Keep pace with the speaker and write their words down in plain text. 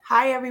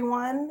Hi,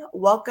 everyone.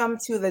 Welcome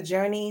to the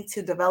Journey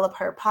to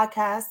DevelopHer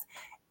podcast.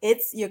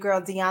 It's your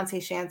girl, Dionte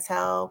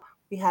Chantel.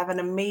 We have an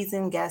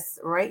amazing guest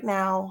right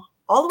now,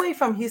 all the way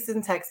from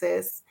Houston,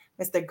 Texas,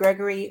 Mr.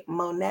 Gregory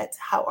Monet.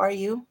 How are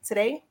you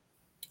today?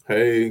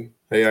 Hey,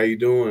 how you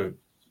doing?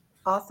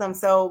 Awesome.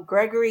 So,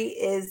 Gregory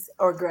is,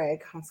 or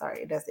Greg, I'm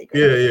sorry, it does say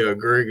Greg. Yeah.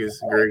 Greg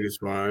is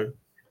fine.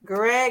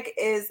 Greg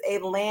is a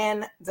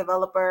land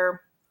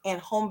developer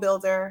and home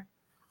builder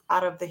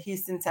out of the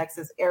Houston,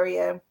 Texas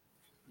area.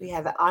 We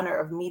had the honor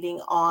of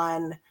meeting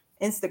on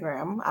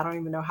Instagram. I don't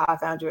even know how I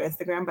found your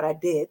Instagram, but I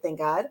did, thank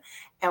God.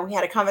 And we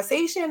had a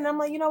conversation. And I'm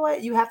like, you know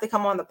what? You have to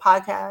come on the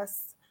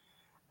podcast.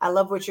 I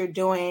love what you're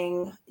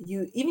doing.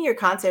 Even your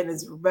content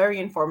is very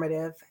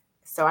informative.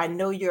 So I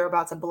know you're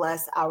about to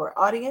bless our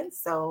audience.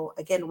 So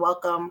again,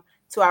 welcome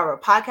to our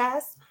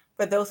podcast.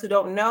 For those who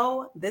don't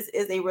know, this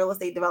is a real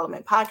estate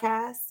development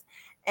podcast.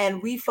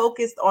 And we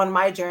focused on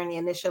my journey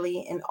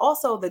initially and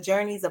also the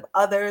journeys of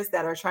others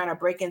that are trying to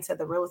break into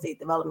the real estate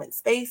development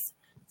space.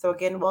 So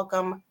again,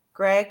 welcome,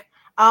 Greg.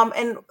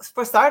 And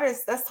for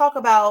starters, let's talk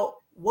about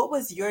what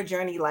was your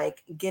journey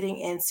like getting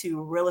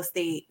into real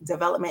estate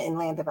development and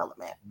land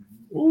development?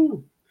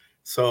 Ooh.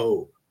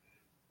 So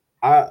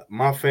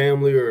my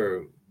family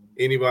or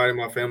anybody in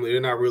my family, they're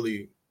not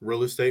really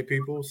real estate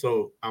people.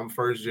 So I'm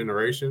first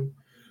generation.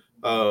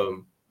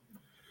 Um,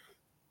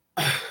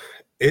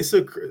 it's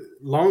a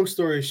long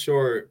story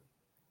short.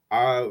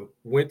 I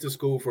went to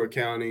school for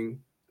accounting,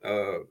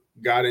 uh,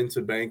 got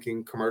into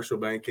banking, commercial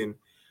banking.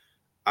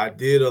 I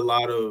did a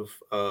lot of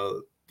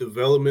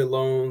development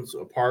loans,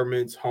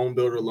 apartments, home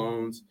builder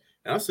loans.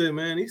 And I said,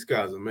 man, these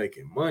guys are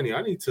making money.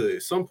 I need to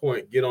at some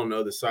point get on the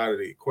other side of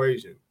the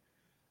equation.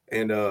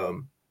 And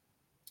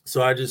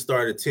so I just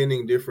started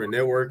attending different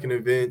networking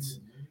events.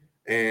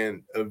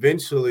 And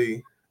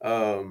eventually,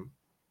 I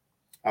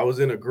was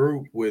in a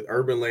group with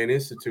Urban Land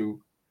Institute,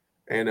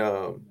 and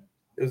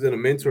it was in a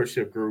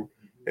mentorship group.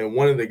 And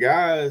one of the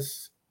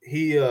guys,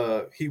 he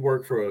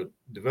worked for a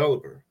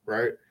developer,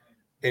 right?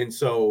 And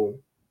so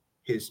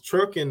his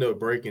truck ended up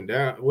breaking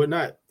down. Well,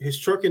 not his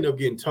truck ended up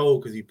getting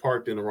towed because he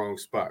parked in the wrong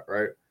spot,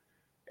 right?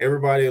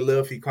 Everybody had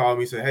left. He called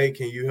me, said, "Hey,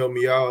 can you help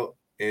me out?"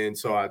 And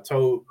so I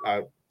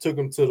took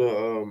him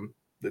to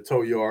the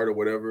tow yard or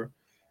whatever,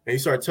 and he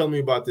started telling me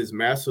about this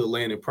massive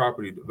land and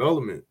property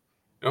development.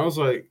 And I was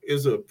like,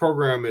 "It's a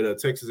program at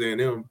Texas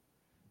A&M."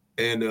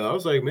 And I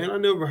was like, "Man, I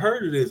never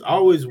heard of this. I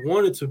always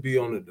wanted to be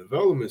on the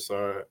development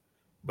side,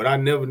 but I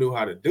never knew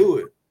how to do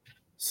it."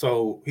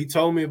 So he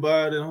told me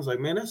about it, and I was like,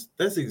 "Man,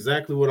 that's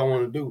exactly what I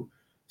want to do."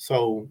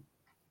 So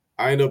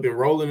I ended up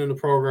enrolling in the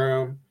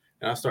program,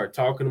 and I started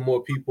talking to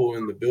more people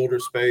in the builder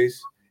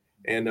space,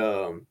 and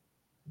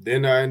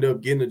then I ended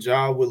up getting a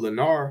job with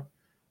Lennar,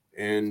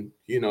 and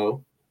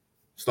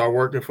start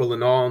working for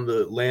Lennar on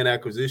the land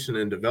acquisition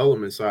and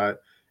development side.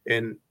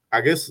 And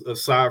I guess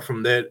aside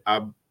from that,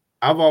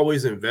 I've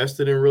always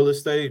invested in real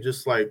estate,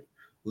 just like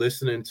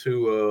listening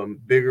to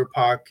Bigger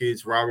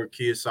Pockets, Robert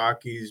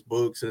Kiyosaki's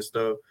books and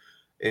stuff,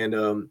 and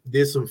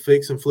did some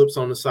fix and flips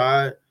on the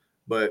side.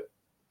 But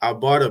I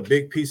bought a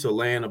big piece of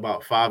land,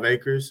 about 5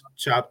 acres,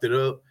 chopped it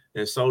up,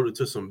 and sold it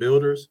to some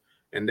builders.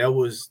 And that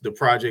was the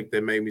project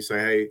that made me say,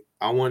 "Hey,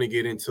 I want to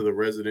get into the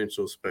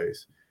residential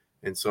space."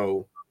 And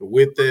so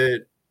with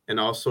that, and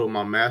also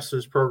my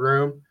master's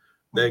program,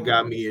 that Mhm.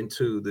 got me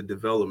into the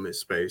development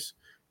space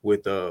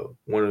with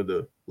one of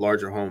the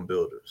larger home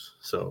builders.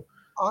 So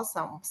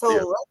Awesome. yeah,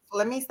 So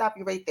let me stop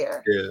you right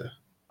there. yeah.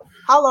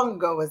 How long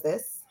ago was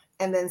this?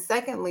 And then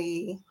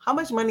secondly, how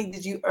much money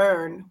did you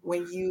earn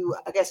when you,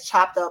 I guess,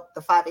 chopped up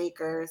the 5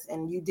 acres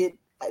and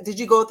did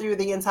you go through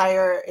the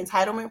entire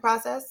entitlement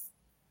process?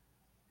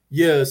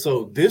 Yeah,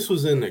 so this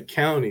was in the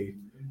county,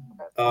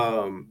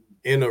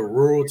 in a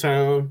rural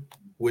town,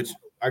 which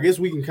I guess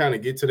we can kind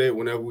of get to that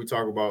whenever we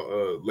talk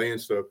about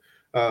land stuff.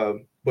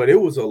 But it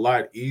was a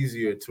lot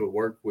easier to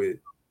work with.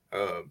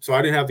 So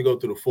I didn't have to go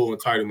through the full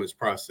entitlements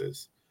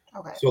process.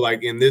 Okay. So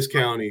like in this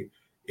county,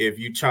 if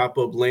you chop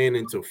up land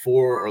into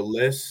 4 or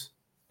less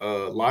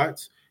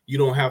lots, you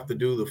don't have to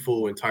do the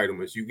full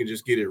entitlements. You can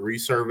just get it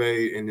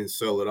resurveyed and then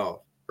sell it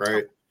off,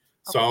 right? Okay.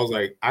 So Okay. I was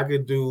like, I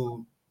could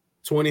do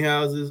 20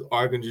 houses, or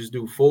I can just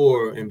do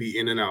 4 and be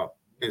in and out.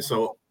 And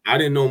so I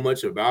didn't know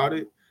much about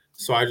it.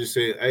 So I just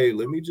said, hey,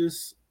 let me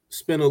just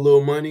spend a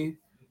little money,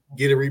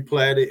 get it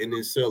replatted, and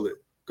then sell it.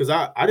 Because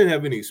I didn't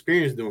have any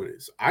experience doing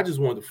this. I just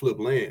wanted to flip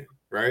land,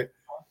 right?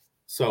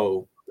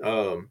 So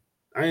I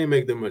didn't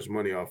make that much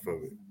money off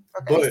of it.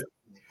 Okay. But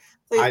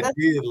So I that's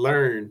did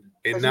learn,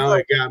 and but you now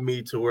learned, it got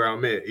me to where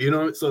I'm at.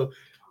 So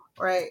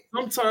right?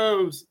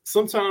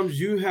 sometimes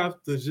you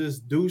have to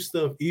just do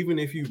stuff even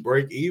if you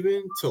break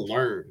even to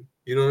learn.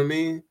 You know what I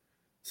mean?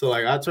 So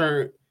like I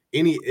turned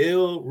any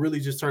L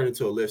really just turned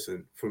into a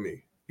lesson for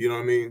me. You know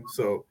what I mean?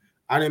 So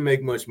I didn't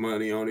make much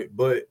money on it,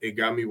 but it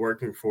got me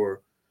working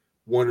for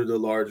one of the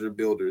larger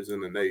builders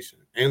in the nation.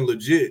 And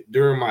legit,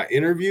 during my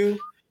interview,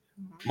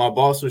 Mhm. my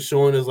boss was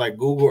showing us like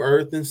Google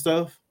Earth and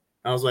stuff.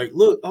 I was like,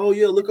 look, oh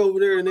yeah, look over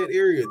there in that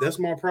area. That's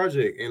my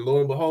project. And lo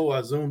and behold,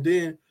 I zoomed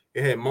in.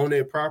 It had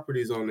Monet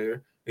properties on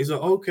there. He's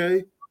like,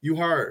 okay. you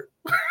hired.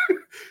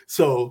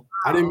 So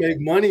I didn't make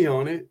money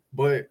on it,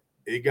 but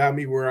it got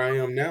me where I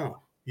am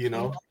now, you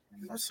know?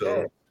 That's So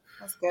good.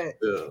 That's good.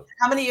 yeah,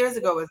 How many years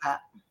ago was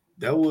that?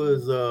 that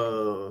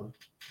was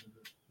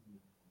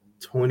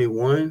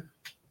 21.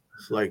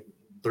 It's like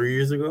 3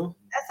 years ago.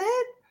 That's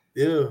it.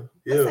 Yeah,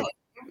 yeah, Listen,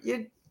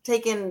 you're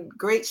taking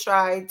great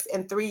strides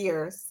in 3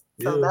 years.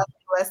 So yeah. that's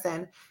a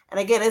lesson. And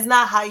again, it's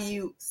not how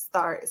you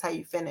start, it's how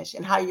you finish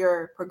and how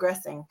you're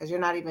progressing because you're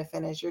not even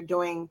finished. You're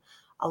doing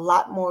a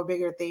lot more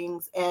bigger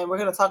things. And we're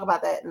going to talk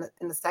about that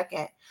in a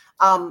second.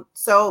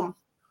 So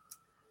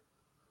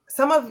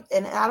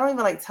and I don't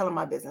even like telling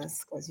my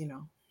business because,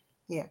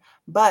 yeah.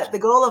 But the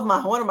goal of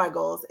one of my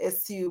goals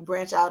is to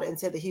branch out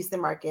into the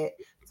Houston market.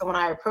 So when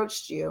I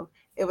approached you,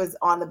 it was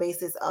on the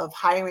basis of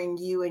hiring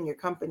you and your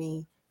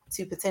company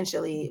to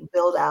potentially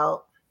build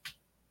out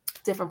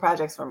different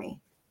projects for me.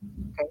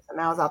 Okay, so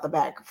now it's out the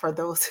back for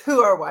those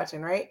who are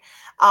watching, right?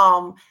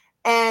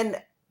 And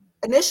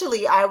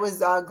initially I was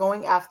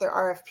going after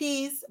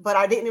RFPs, but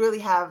I didn't really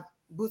have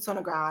boots on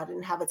the ground. I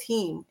didn't have a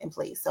team in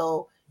place.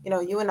 So,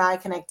 you and I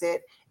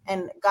connected,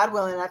 and God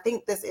willing, I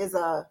think this is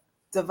a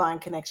divine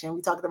connection.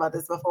 We talked about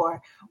this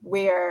before,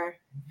 where,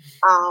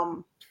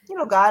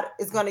 God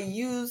is going to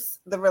use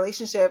the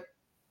relationship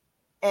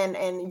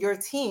and your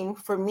team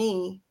for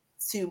me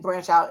to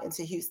branch out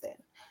into Houston.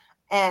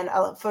 And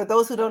for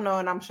those who don't know,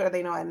 and I'm sure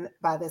they know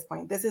by this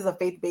point, this is a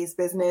faith-based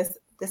business.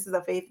 This is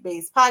a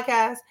faith-based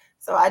podcast.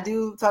 So I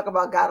do talk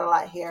about God a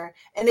lot here.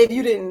 And if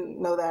you didn't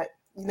know that,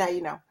 now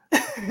you know.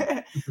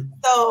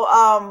 So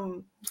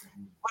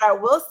what I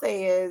will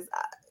say is,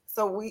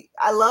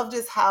 I love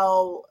just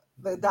how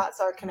the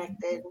dots are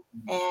connected.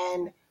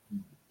 And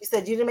you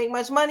said you didn't make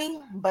much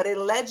money, but it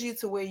led you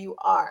to where you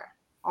are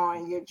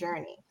on your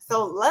journey.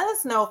 So let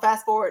us know,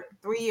 fast forward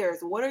 3 years,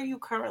 what are you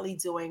currently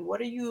doing? What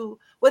did you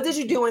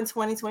do in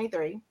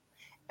 2023?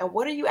 And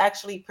what are you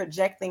actually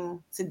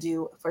projecting to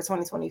do for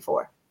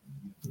 2024?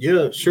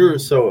 Yeah, sure.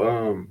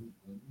 So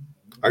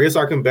I guess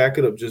I can back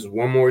it up just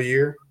one more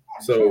year.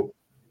 Yeah, sure.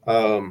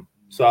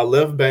 So I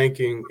left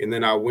banking and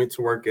then I went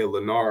to work at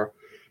Lennar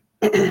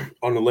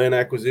on the land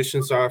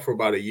acquisition side for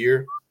about a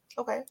year.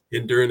 Okay.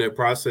 And during that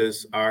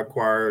process, I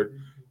acquired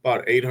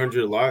about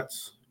 800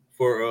 lots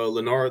for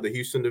Lennar, the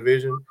Houston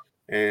division,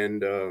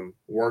 and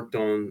worked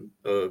on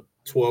a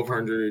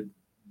 1,200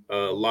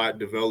 lot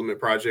development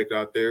project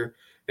out there.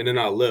 And then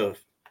I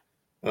left.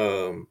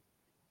 Um,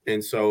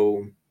 and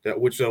so that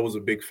was a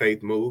big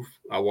faith move.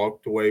 I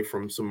walked away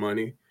from some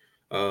money,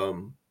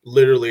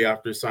 literally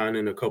after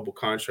signing a couple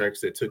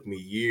contracts that took me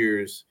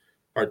years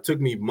or took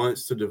me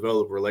months to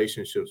develop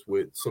relationships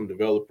with some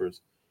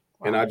developers.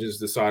 And Wow. I just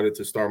decided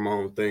to start my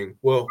own thing.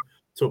 Well,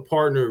 to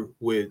partner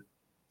with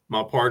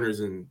my partners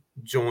and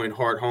join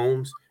Hart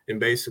Homes and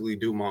basically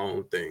do my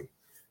own thing,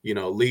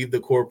 leave the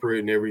corporate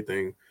and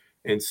everything.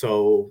 And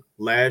so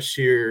last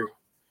year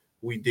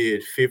we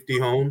did 50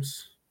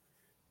 homes.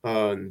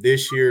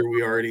 This year,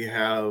 we already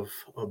have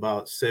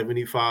about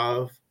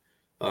 75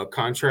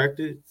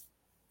 contracted.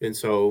 And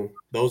so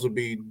those will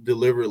be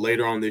delivered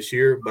later on this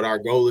year. But our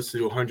goal is to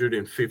do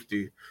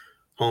 150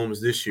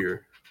 homes this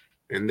year.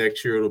 And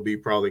next year, it'll be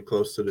probably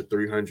close to the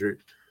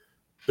 300.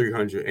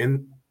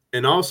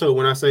 And also,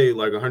 when I say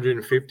like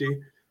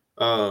 150,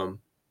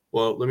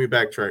 well, let me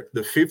backtrack.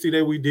 The 50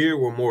 that we did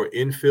were more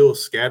infill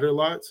scatter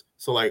lots.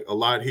 So like a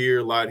lot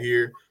here,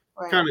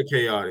 Right. kind of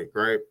chaotic,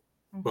 right?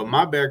 But Mm-hmm.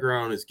 my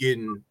background is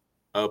getting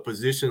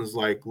positions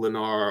like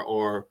Lennar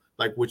or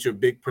like with your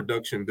big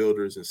production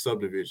builders and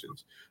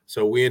subdivisions.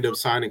 So we end up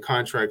signing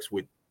contracts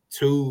with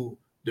two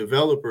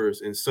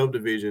developers and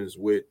subdivisions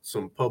with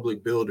some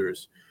public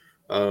builders.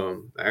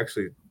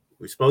 Actually,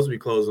 we're supposed to be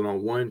closing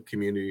on one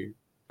community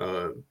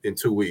in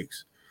 2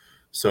 weeks.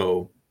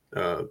 So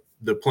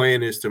the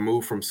plan is to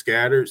move from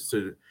scatters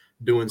to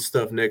doing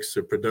stuff next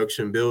to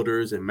production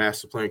builders and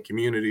master plan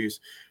communities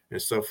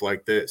and stuff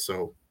like that.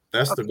 So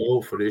that's the Okay.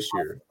 goal for this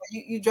year.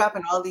 You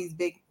dropping all these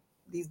big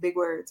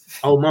words.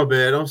 Oh, my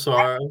bad. I'm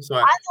sorry. I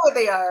know what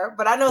they are,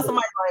 but I know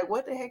somebody's like,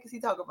 what the heck is he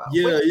talking about?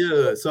 Which Yeah, is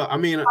yeah. So I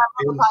mean, my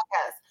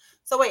podcast.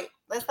 So wait,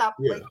 let's stop.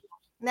 yeah, Wait.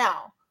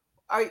 Now,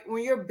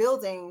 when you're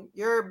building,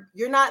 you're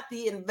not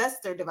the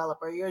investor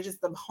developer. You're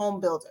just the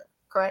home builder,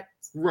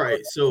 correct?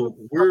 right. So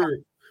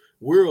Okay.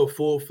 we're a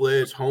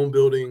full-fledged home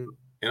building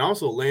and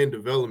also land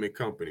development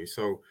company.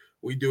 So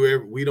we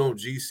don't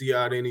GC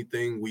out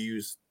anything. We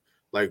use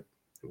like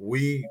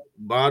we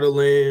buy the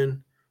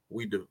land,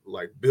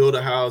 like build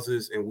the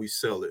houses and we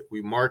sell it.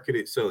 We market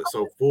it, sell it.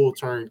 So full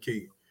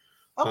turnkey.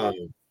 Okay.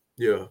 Um,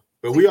 yeah.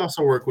 But So we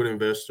also work with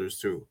investors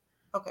too.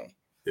 okay.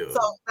 Yeah. So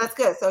that's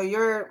good. So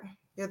you're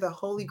the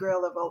holy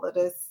grail of all of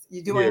this.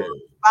 You're Yeah.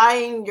 doing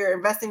buying, you're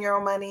investing your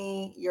own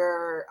money,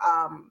 you're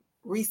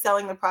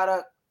reselling the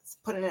product,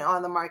 putting it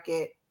on the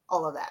market,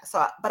 all of that.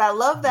 So but I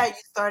love that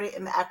you started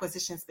in the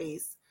acquisition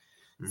space.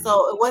 Mhm.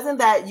 So it wasn't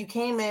that you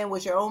came in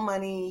with your own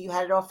money, you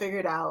had it all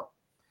figured out.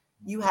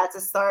 You had to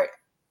start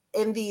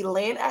in the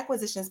land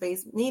acquisition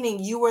space, meaning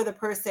you were the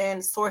person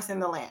sourcing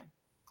the land.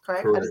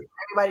 Correct? I just Correct. want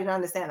everybody to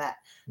understand that.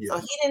 So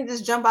he Yes. didn't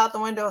just jump out the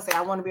window and say,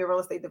 I want to be a real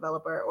estate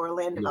developer or a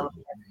land No. developer.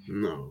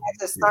 No. I had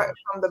to Yeah. start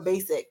from the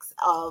basics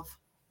of,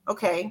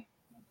 okay,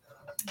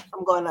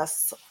 I'm going to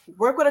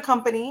work with a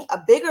company,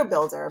 a bigger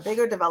builder, a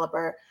bigger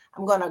developer.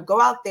 I'm going to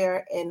go out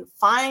there and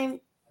find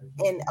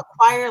and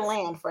acquire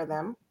land for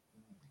them.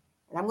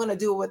 And I'm going to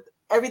do it with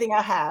everything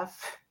I have.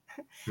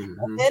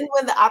 Mm-hmm. Then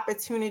when the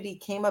opportunity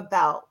came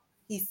about,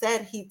 he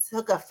said he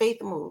took a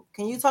faith move.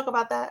 Can you talk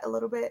about that a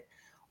little bit?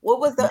 What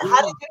was how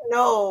Yeah. did you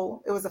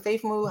know it was a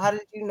faith move? How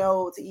did you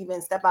know to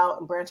even step out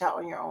and branch out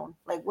on your own?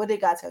 Like, what did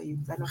God tell you?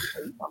 Because I know he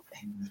told you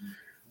something.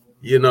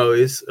 You know,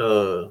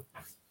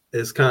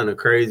 it's kind of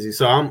crazy.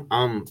 So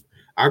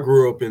I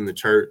grew up in the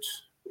church,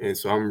 and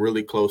so I'm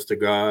really close to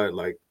God.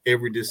 Like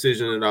every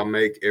decision that I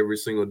make every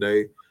single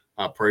day,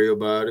 I pray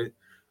about it.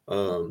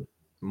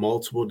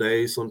 Multiple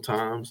days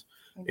sometimes.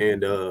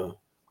 And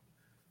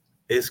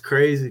it's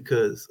crazy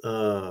because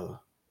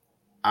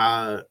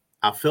I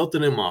I felt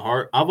it in my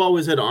heart. I've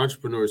always had an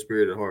entrepreneur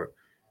spirit at heart.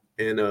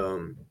 And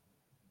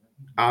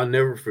I'll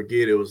never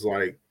forget, it was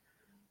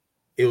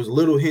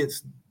little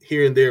hints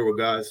here and there where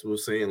God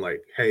was saying,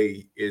 like,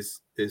 hey,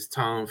 it's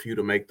time for you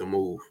to make the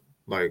move.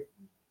 Like,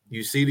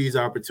 you see these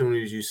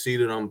opportunities, you see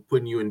that I'm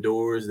putting you in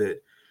doors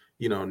that,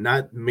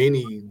 not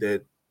many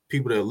that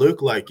people that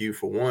look like you,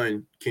 for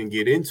one, can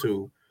get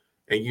into.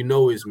 And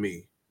it's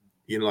me.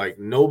 Like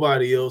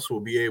nobody else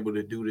will be able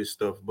to do this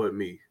stuff but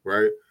me,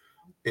 right?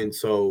 And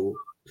so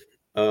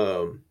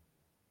um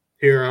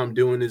here I'm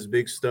doing this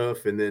big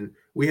stuff. And then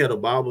we had a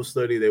Bible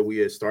study that we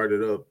had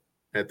started up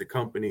at the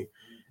company.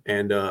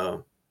 And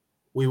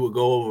we would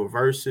go over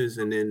verses.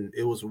 And then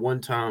it was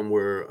one time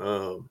where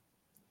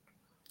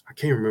I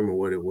can't remember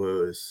what it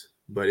was,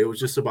 but it was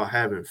just about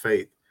having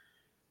faith.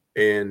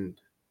 And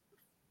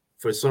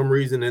for some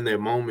reason in that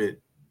moment,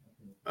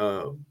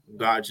 uh,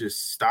 God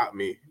just stopped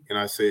me. And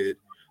I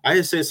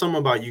had said something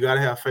about you got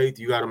to have faith.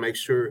 You got to make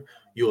sure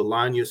you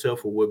align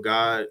yourself with what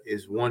God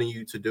is wanting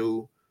you to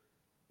do.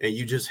 And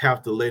you just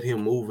have to let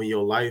him move in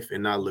your life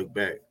and not look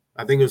back.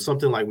 I think it was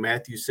something like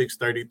Matthew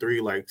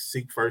 6:33, like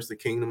seek first the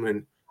kingdom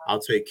and I'll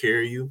take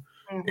care of you.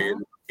 Mm-hmm.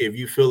 And if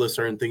you feel a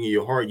certain thing in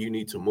your heart, you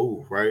need to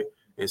move, right?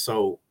 And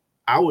so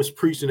I was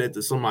preaching that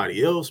to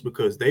somebody else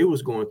because they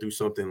was going through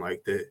something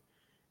like that.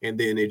 And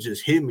then it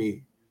just hit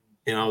me.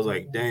 And I was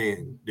like,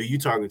 dang, do you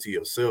talking to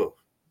yourself?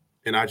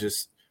 And I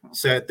just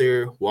sat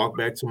there, walked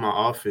back to my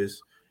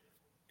office,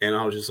 and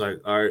I was just like,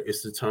 all right,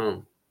 it's the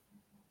time.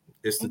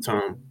 It's the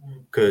time.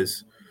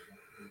 Because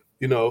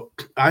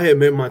I had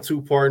met my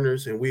two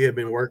partners and we had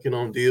been working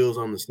on deals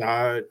on the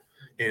side,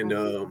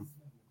 and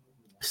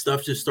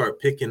stuff just started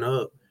picking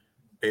up,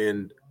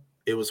 and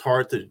it was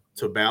hard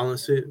to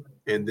balance it.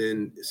 And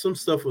then some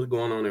stuff was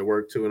going on at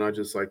work too, and I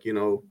just like,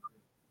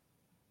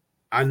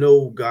 I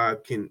know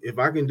God can, if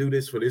I can do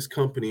this for this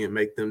company and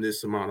make them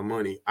this amount of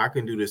money, I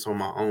can do this on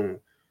my own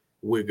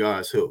with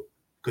God's help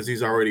because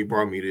He's already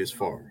brought me this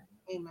far.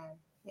 Amen.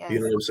 You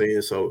know Yes. what I'm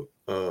saying? So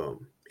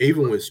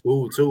even with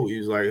school too,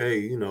 He's like, hey,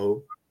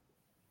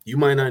 you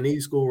might not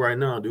need school right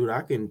now, dude.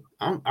 I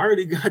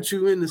already got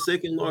you in the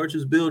second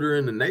largest builder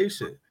in the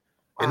nation.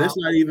 And Wow. that's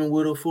not even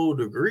with a full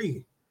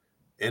degree.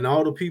 And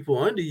all the people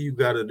under you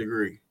got a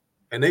degree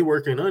and they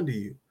working under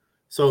you.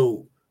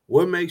 So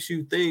what makes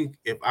you think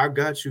if I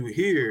got you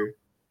here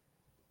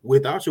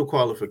without your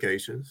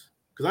qualifications?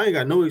 Because I ain't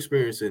got no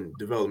experience in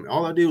development.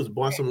 All I did was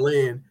bought some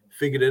land,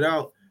 figured it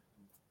out,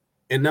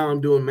 and now I'm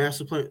doing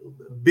master plan,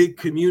 big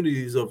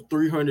communities of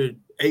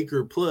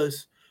 300-acre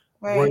plus,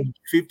 Right. running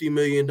 $50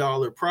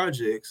 million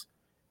projects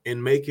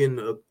and making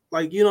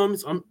like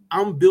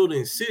I'm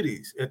building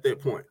cities at that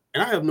point,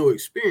 and I have no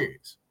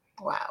experience.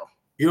 Wow.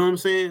 You know what I'm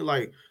saying?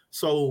 Like,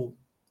 so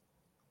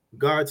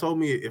God told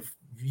me if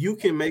you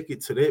can make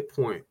it to that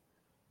point,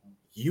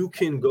 you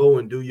can go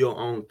and do your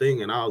own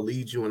thing, and I'll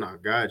lead you and I'll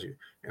guide you.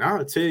 And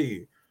I'll tell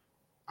you,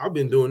 I've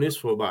been doing this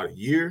for about a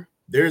year.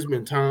 There's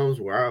been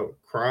times where I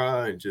would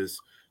cry and just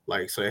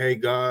like say, "Hey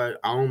God,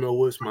 I don't know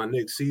what's my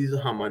next season,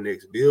 how my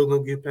next bill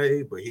gonna get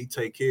paid, but He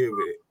take care of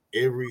it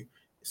every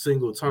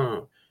single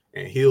time,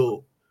 and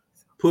He'll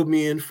put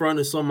me in front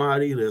of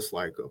somebody that's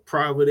like a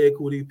private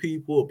equity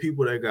people,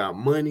 people that got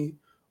money,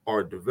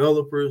 or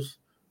developers.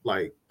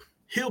 Like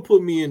He'll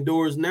put me in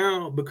doors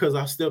now because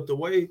I stepped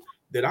away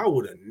that I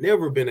would have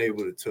never been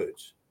able to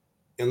touch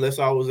unless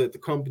I was at the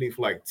company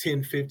for like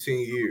 10,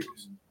 15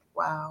 years."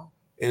 Wow.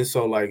 And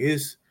so like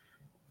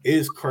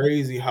it's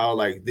crazy how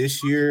like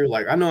this year,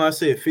 like I know I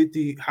said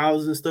 50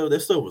 houses and stuff, that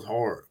stuff was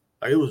hard.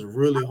 Like it was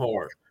really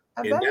hard.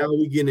 I And bet. now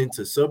we get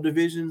into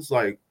subdivisions,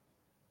 like,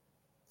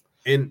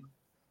 and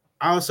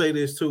I'll say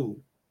this too.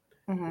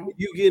 Mm-hmm. When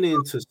you get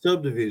into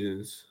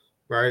subdivisions,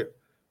 right?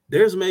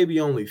 There's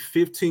maybe only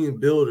 15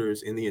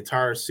 builders in the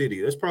entire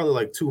city. There's probably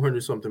like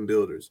 200 something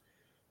builders.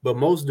 But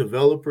most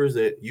developers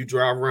that you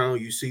drive around,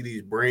 you see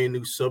these brand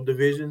new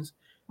subdivisions.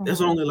 There's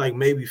Mm-hmm. only like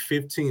maybe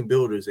 15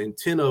 builders, and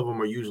 10 of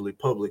them are usually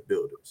public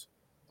builders.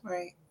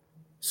 Right.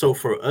 So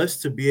for us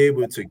to be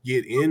able to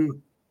get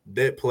in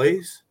that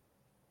place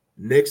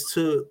next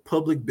to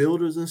public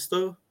builders and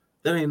stuff,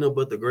 That ain't no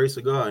but the grace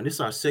of God. And it's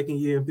our second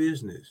year in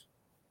business.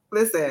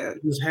 Listen,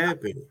 It's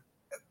happening.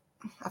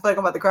 I feel like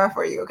I'm about to cry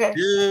for you. Okay.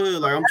 Yeah,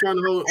 like I'm trying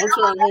to hold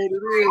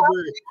it in,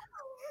 but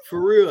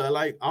for real, I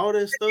like all that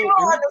You stuff. don't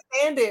And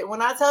understand it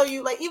when I tell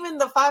you, like, even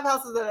the 5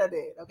 houses that I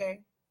did,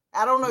 okay?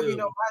 I don't know if you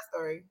know yeah, my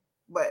story,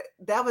 but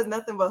that was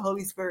nothing but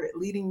Holy Spirit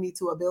leading me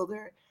to a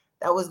builder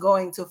that was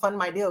going to fund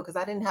my deal because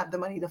I didn't have the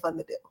money to fund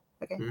the deal.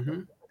 Okay.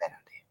 mm-hmm.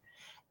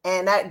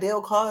 And that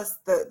deal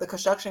cost, the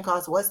construction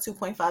cost was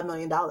 $2.5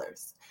 million.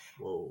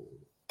 Whoa.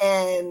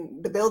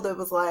 And the builder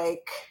was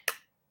like,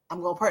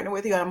 I'm going to partner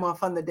with you and I'm going to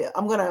fund the deal.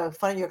 I'm going to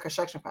fund your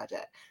construction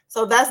project.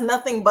 So that's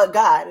nothing but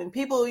God. And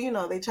people,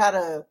 they try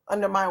to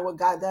undermine what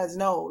God does.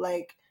 No,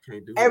 like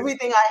Can't do that.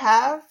 everything I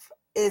have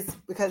is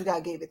because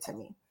God gave it to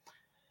me.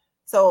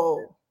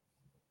 So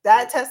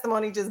that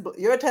testimony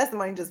your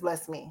testimony just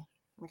blessed me.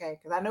 Okay.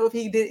 Cause I know if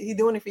he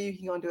doing it for you,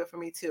 he going to do it for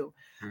me too.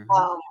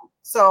 Mm-hmm.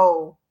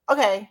 So,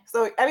 okay.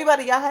 So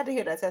everybody, y'all had to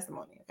hear that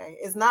testimony. Okay.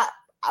 It's not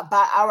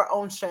by our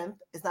own strength.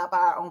 It's not by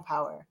our own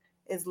power.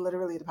 It's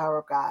literally the power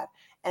of God.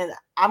 And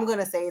I'm going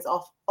to say it's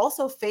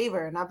also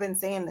favor. And I've been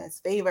saying this,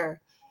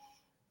 favor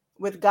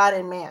with God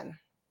and man.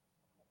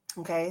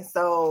 Okay.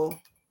 So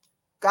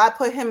God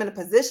put him in a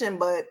position,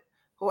 but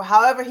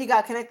however he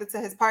got connected to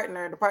his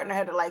partner, the partner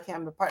had to like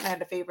him, the partner had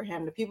to favor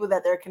him, the people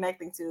that they're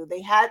connecting to,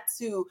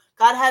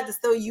 God had to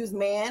still use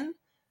man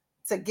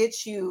to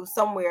get you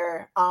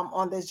somewhere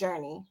on this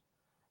journey.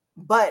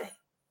 But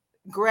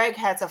Greg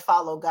had to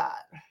follow God.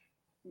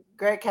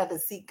 Greg had to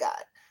seek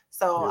God.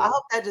 So I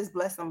hope that just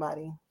blessed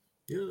somebody.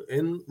 Yeah.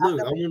 And look,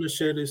 I want to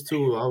share this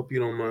too. I hope you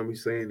don't mind me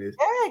saying this.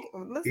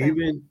 Greg, listen.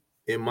 Even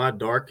in my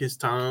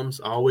darkest times,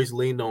 I always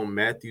leaned on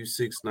Matthew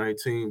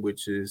 6:19,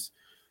 which is,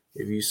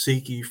 if you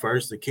seek ye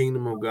first the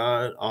kingdom of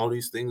God, all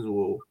these things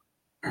will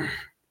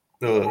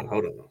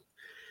hold on.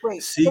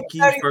 Wait, Seek ye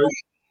first,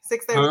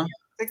 633. huh?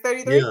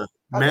 633? Yeah.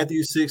 Okay.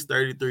 Matthew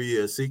 6:33.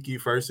 Yeah. Seek ye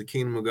first the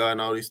kingdom of God,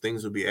 and all these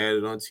things will be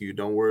added unto you.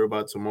 Don't worry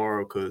about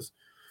tomorrow, because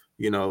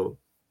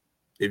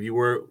if you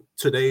were,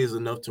 today is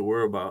enough to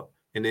worry about.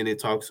 And then it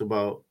talks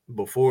about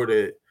before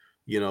that,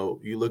 you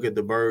look at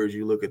the birds,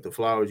 you look at the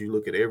flowers, you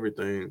look at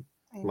everything.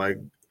 Like,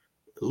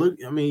 look,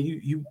 I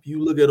mean, you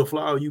look at a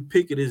flower, you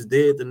pick it, it's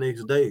dead the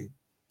next day.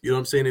 You know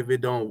what I'm saying? If you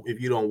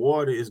don't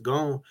water it, it's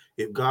gone.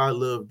 If God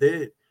loved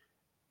that,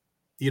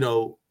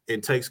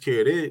 and takes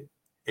care of it,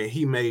 and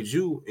he made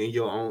you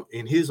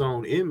in his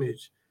own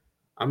image,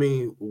 I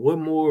mean, what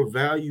more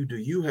value do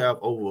you have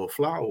over a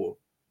flower?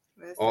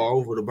 Or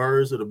over the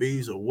birds or the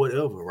bees or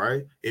whatever,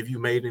 right? If you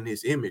made in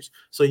his image.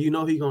 So he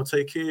gonna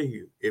take care of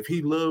you. If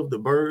he loved the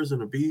birds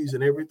and the bees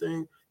and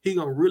everything, he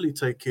gonna really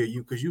take care of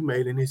you because you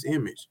made in his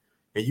image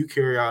and you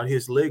carry out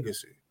his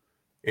legacy.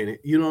 And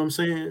you know what I'm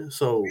saying?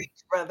 So,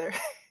 brother.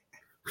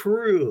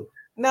 for real.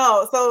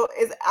 No, so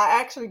I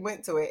actually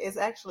went to it. It's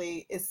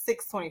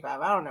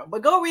 625. I don't know.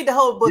 But go read the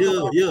whole book of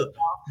Yeah, yeah.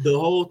 The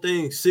whole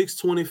thing,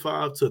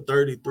 625 to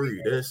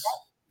 33. and That's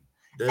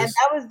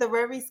that was the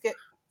very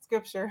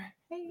scripture.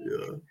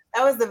 yeah.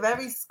 That was the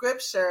very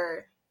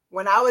scripture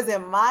when I was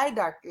in my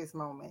darkest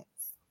moments.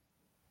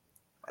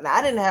 When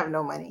I didn't have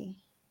no money.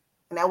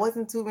 And that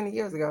wasn't too many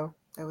years ago.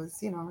 It was,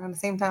 around the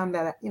same time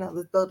that,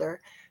 this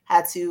builder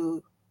had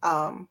to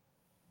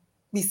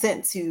be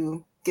sent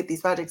to get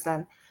these projects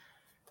done.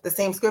 The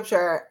same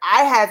scripture,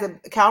 I had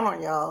to count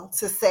on y'all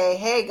to say,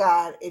 hey,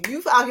 God, if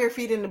you out here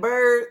feeding the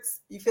birds,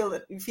 you feel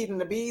it, you feeding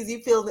the bees, you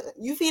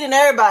feeding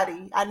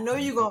everybody. I know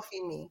you're going to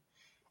feed me.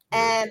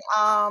 And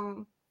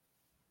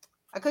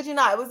I could you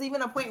not, it was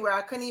even a point where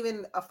I couldn't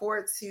even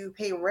afford to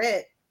pay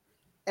rent.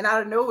 And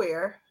out of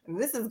nowhere, and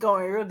this is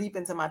going real deep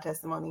into my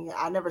testimony.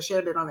 I never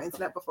shared it on the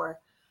internet before.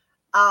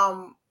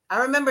 I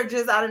remember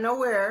just out of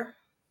nowhere,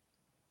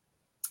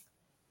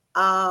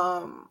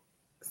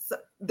 so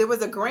there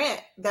was a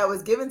grant that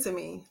was given to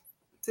me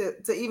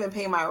to even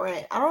pay my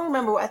rent. I don't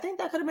remember. I think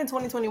that could have been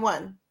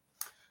 2021.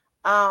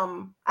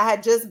 I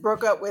had just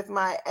broke up with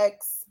my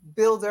ex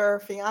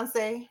builder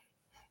fiance,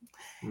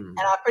 and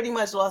I pretty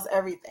much lost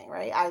everything.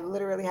 Right, I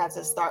literally had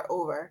to start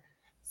over.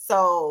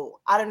 So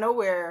out of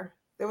nowhere,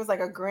 there was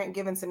like a grant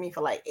given to me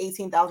for like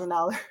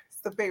 $18,000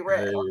 to pay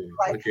rent. Hey,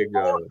 Like, look at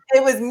God.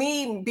 it was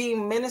me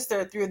being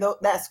ministered through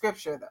that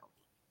scripture, though.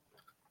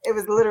 It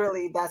was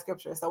literally that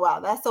scripture. So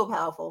wow, that's so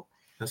powerful.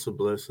 That's a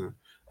blessing.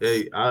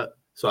 Hey, I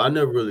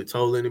never really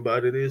told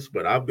anybody this,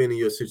 but I've been in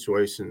your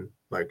situation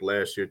like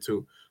last year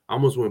too. I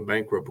almost went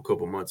bankrupt a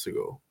couple months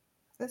ago.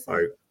 Listen,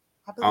 Like,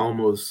 I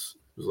almost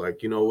was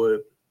like, you know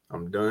what?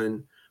 I'm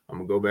done. I'm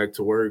gonna go back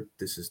to work.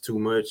 This is too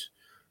much.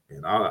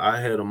 And I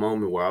had a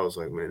moment where I was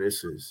like, man,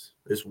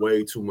 it's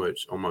way too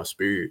much on my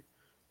spirit.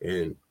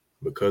 And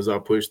because I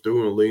pushed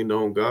through and leaned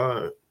on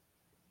God,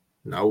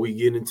 now we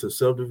get into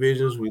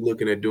subdivisions. We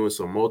looking at doing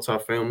some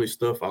multifamily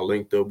stuff. I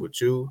linked up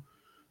with you.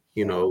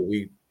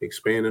 We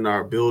expanding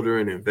our builder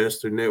and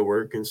investor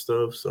network and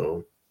stuff.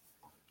 So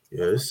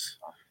yeah,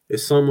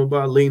 it's something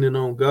about leaning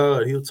on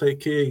God. He'll take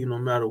care of you no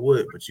matter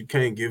what, but you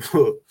can't give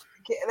up.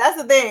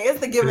 That's the thing. It's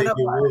the giving up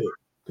part.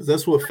 Because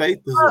that's what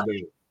faith is about,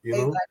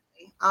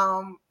 Exactly.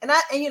 And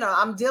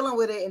I'm dealing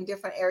with it in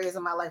different areas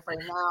of my life right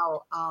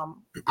now. I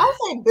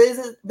would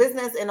say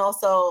business, and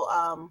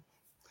also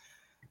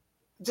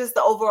just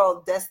the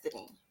overall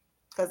destiny.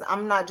 Because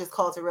I'm not just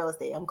called to real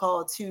estate. I'm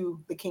called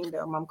to the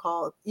kingdom. I'm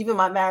called, even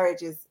my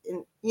marriage is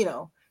in,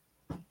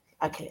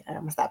 okay, I'm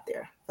gonna stop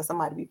there for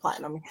somebody to be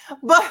plotting on me.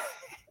 But,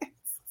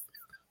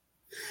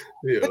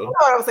 Yeah. but you know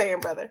what I'm saying,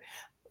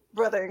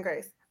 brother in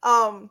Christ.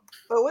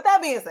 But with that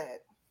being said,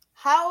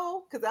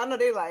 how, because I know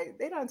they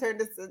don't turn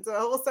this into a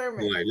whole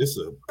sermon. Like, this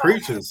is a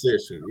preaching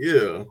session.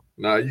 Yeah.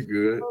 Nah, you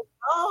good.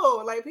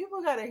 Oh, like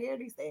people gotta hear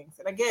these things.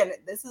 And again,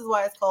 this is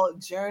why it's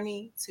called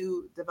Journey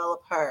to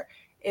Develop Her.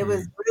 It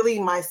was really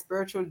my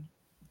spiritual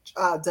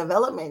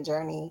development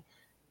journey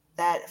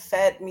that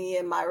fed me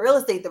in my real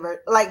estate.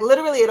 Like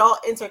literally, it all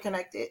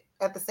interconnected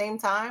at the same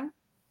time.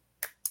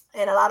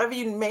 And a lot of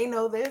you may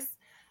know this.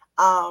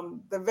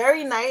 The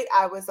very night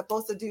I was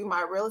supposed to do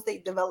my real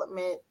estate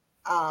development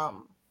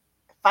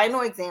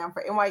final exam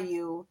for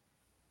NYU,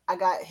 I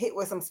got hit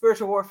with some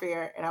spiritual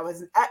warfare, and I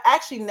was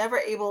actually never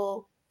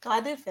able.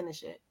 I did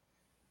finish it,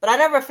 but I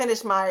never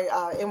finished my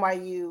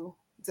NYU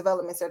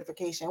development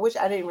certification, which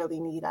I didn't really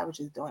need. I was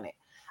just doing it.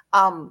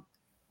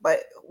 But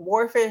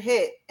warfare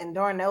hit, and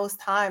during those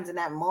times, in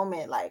that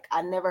moment, like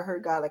I never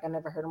heard God like I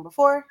never heard him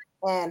before.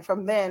 And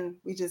from then,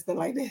 we just been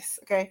like this,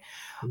 okay?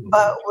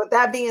 But with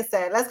that being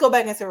said, let's go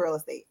back into real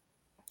estate.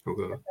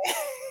 Okay.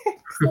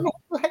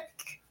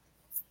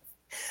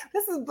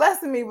 This is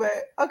blessing me,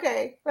 but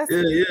okay.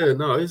 Yeah.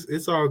 No,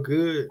 it's all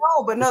good.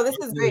 No, but no, this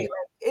is great.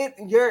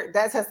 Like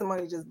that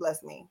testimony just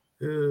blessed me.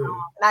 Yeah.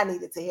 And I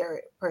needed to hear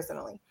it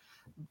personally.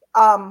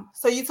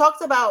 So you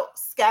talked about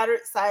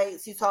scattered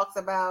sites. You talked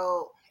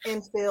about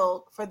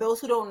infill. For those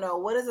who don't know,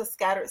 what is a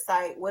scattered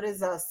site? What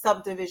is a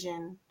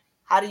subdivision?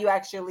 How do you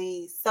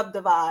actually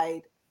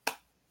subdivide?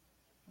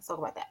 Let's talk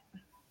about that.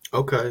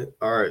 Okay.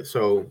 All right.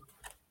 So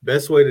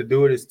best way to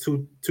do it is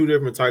two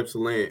different types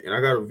of land. And I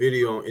got a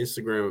video on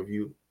Instagram. If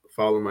you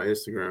follow my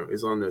Instagram,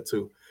 it's on there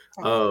too.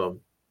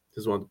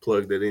 Just wanted to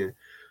plug that in.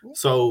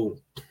 So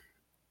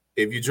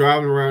if you're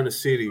driving around the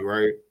city,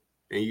 right,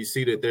 and you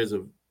see that there's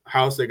a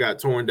house that got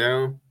torn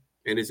down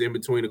and it's in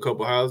between a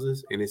couple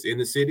houses and it's in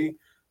the city,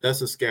 that's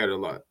a scatter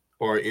lot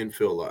or an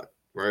infill lot,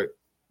 right?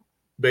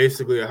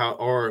 Basically,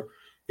 or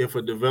if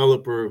a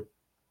developer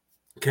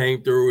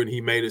came through and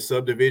he made a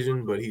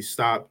subdivision, but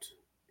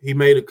he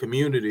made a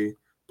community,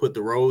 put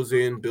the roads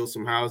in, built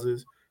some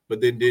houses,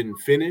 but then didn't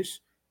finish,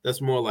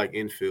 that's more like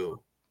infill,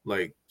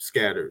 like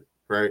scattered,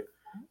 right?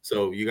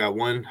 So you got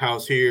one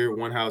house here,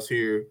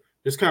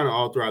 just kind of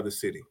all throughout the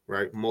city,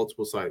 right?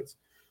 Multiple sites.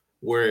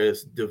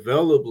 Whereas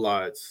developed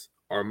lots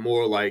are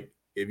more like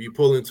if you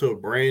pull into a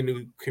brand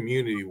new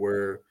community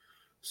where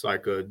it's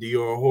like a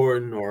D.R.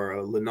 Horton or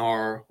a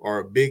Lennar or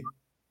a big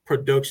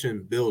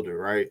production builder,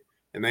 right?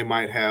 And they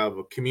might have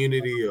a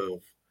community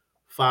of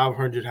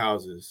 500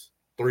 houses,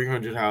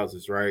 300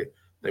 houses, right?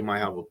 They might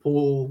have a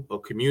pool, a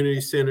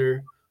community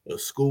center, a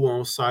school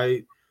on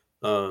site.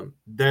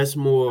 That's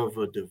more of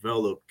a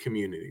developed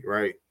community,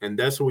 right? And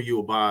that's where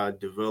you'll buy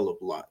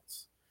developed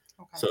lots.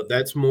 Okay. So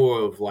that's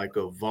more of like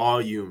a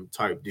volume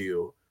type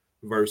deal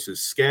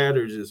versus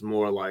scatters is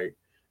more like,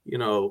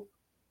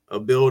 a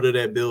builder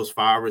that builds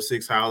 5 or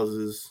 6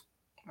 houses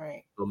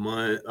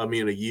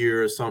a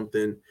year or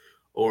something.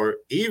 Or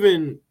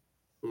even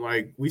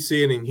like we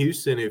see it in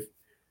Houston, if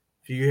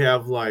you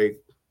have like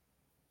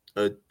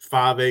a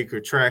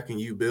 5-acre tract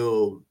and you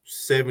build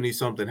 70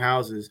 something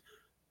houses,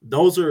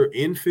 those are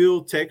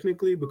infill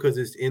technically because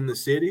it's in the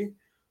city,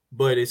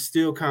 but it's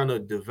still kind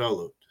of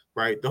developed,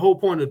 right? The whole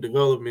point of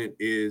development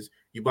is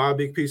you buy a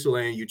big piece of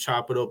land, you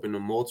chop it up into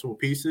multiple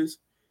pieces,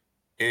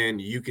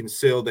 and you can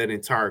sell that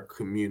entire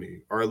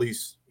community, or at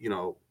least,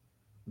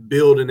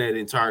 build in that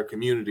entire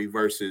community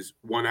versus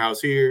one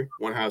house here,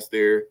 one house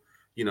there,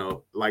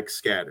 like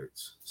scattered.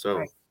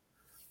 So,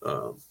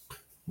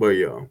 but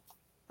yeah.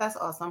 That's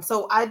awesome.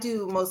 So I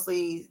do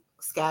mostly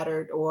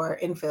scattered or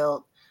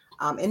infill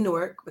in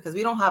Newark because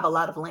we don't have a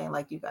lot of land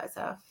like you guys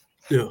have.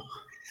 Yeah.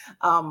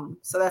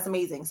 So that's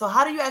amazing. So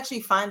how do you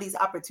actually find these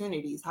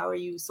opportunities? How are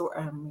you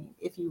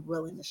if you're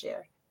willing to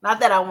share? Not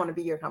that I want to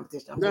be your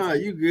competition. No,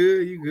 you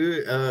good. You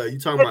good. You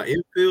talking about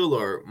infill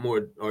or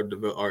more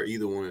or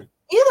either one?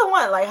 Either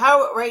one. Like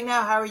how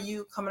are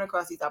you coming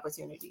across these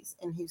opportunities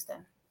in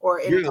Houston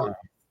or in Florida?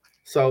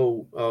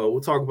 So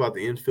we'll talk about the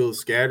infill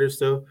scatter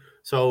stuff.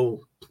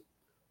 So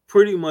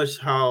pretty much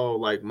how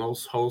like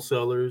most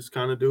wholesalers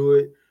kind of do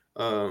it.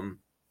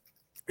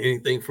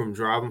 Anything from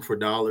driving for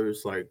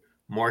dollars, like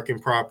marking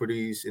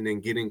properties and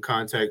then getting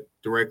contact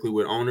directly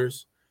with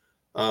owners.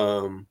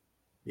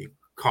 You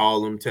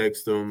call them,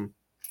 text them,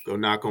 go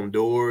knock on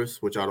doors,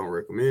 which I don't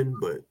recommend,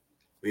 but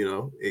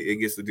it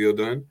gets the deal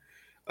done.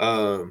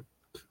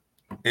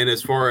 And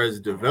as far as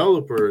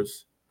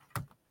developers,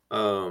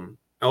 and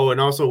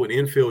also with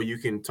infill, you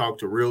can talk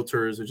to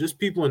realtors or just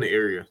people in the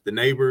area, the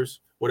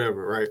neighbors,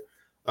 whatever, right?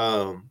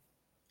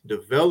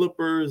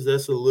 Developers,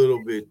 that's a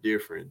little bit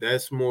different.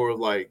 That's more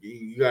like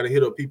you got to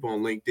hit up people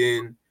on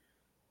LinkedIn,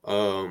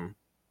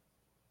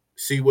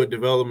 see what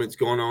development's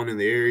going on in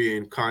the area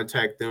and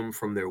contact them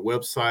from their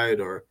website,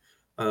 or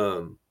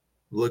um,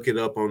 look it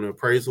up on the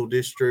appraisal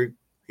district.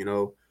 You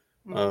know,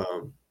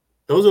 um,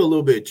 those are a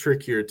little bit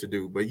trickier to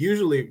do, but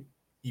usually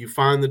you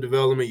find the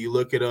development, you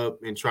look it up,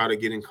 and try to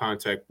get in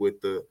contact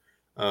with the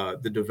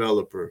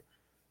developer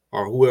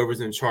or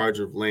whoever's in charge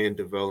of land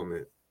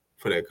development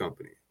for that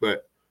company.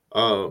 But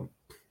um,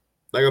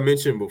 like I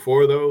mentioned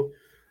before, though,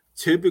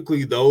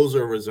 typically those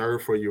are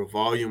reserved for your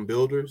volume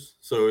builders.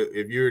 So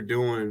if you're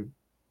doing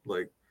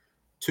like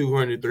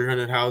 200,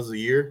 300 houses a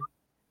year,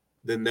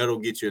 then that'll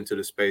get you into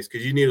the space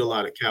because you need a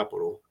lot of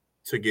capital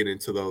to get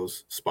into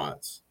those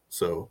spots.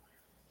 So,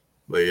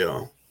 but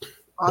yeah, but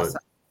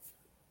Awesome.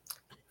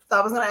 So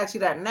I was going to ask you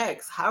that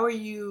next. How are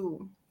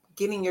you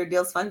getting your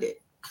deals funded?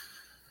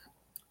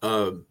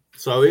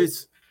 so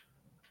it's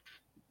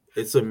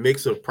a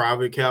mix of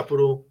private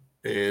capital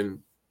and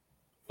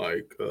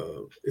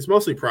it's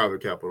mostly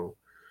private capital.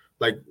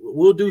 Like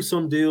we'll do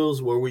some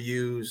deals where we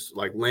use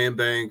like land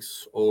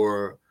banks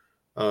or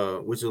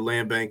which a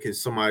land bank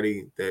is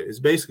somebody that is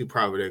basically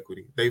private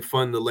equity. They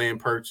fund the land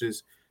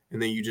purchase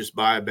and then you just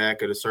buy it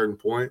back at a certain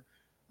point.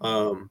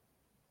 Um,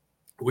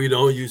 we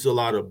don't use a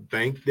lot of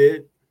bank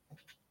debt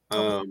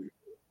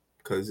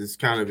because it's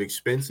kind of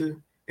expensive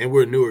and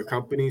we're a newer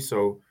company.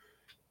 So,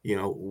 you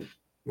know,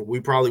 we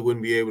probably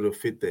wouldn't be able to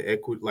fit the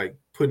equity, like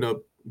putting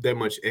up that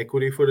much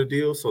equity for the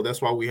deal. So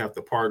that's why we have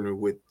to partner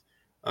with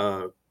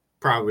uh,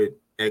 private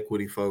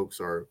equity folks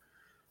or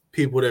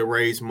people that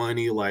raise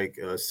money, like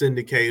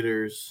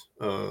syndicators,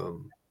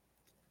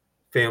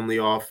 family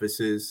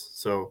offices.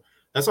 So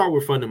that's how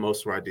we're funding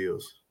most of our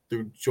deals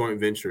through joint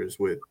ventures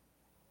with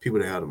people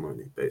that have the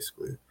money,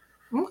 basically.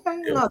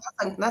 Okay, Yeah.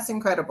 no, that's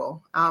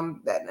incredible.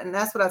 And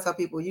that's what I tell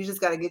people. You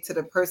just got to get to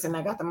the person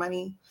that got the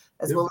money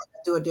that's Yeah. willing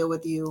to do a deal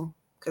with you.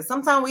 Because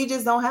sometimes we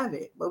just don't have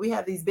it, but we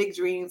have these big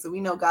dreams, and we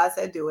know God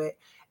said do it,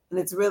 and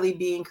it's really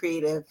being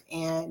creative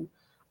and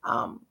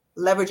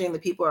leveraging the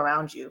people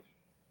around you.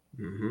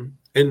 Mm-hmm.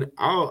 And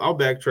I'll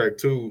backtrack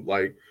too.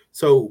 Like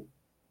so,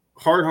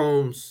 Hard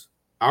Homes,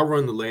 I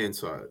run the land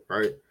side,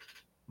 right?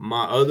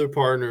 My other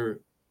partner,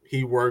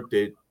 he worked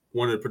at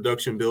one of the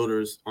production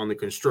builders on the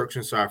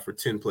construction side for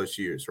 10 plus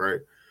years, right?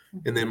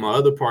 And then my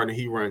other partner,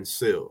 he runs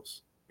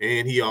sales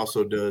and he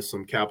also does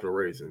some capital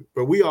raising.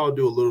 But we all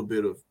do a little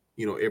bit of,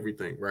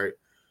 everything, right?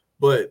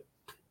 But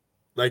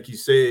like you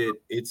said,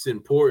 it's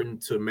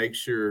important to make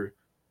sure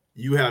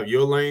you have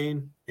your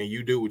lane and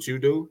you do what you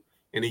do.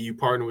 And then you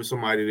partner with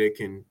somebody that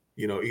can,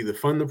 either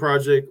fund the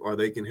project or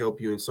they can help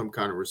you in some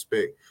kind of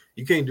respect.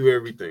 You can't do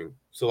everything.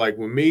 So, like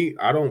with me,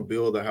 I don't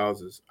build the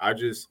houses. I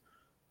just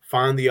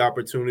find the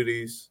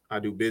opportunities. I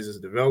do business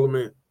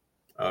development,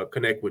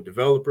 connect with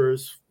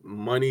developers,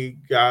 money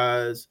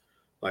guys,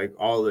 like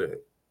all of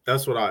that.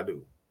 That's what I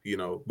do.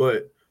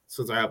 But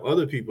since I have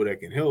other people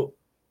that can help,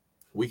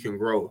 we can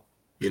grow.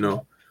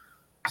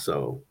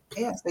 So,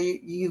 Yeah, so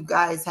you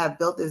guys have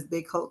built this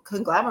big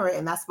conglomerate,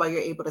 and that's why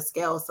you're able to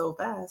scale so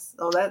fast.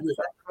 So that's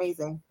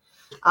amazing.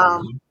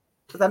 mhm.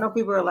 Because I know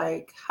people are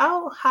like,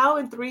 how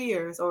in 3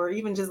 years or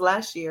even just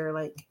last year,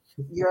 like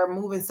you're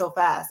moving so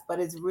fast. But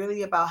it's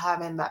really about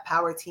having that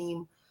power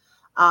team.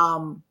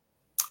 Um,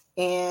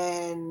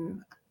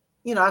 and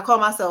I call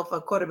myself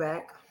a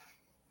quarterback.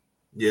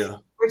 Yeah,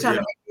 We're trying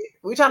yeah, to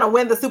we're trying to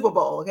win the Super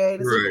Bowl. Okay,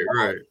 the Super right,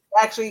 Bowl, right.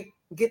 actually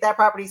get that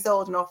property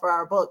sold, for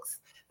our books.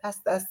 That's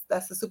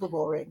the Super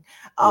Bowl ring.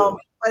 Yeah.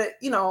 But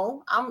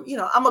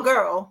I'm a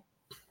girl.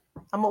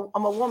 I'm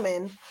a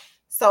woman.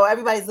 So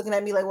everybody's looking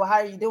at me like, well, how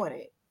are you doing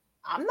it?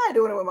 I'm not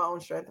doing it with my own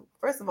strength.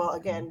 First of all,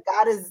 again,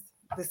 God is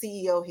the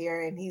CEO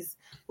here, and He's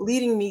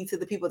leading me to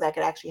the people that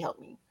could actually help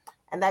me,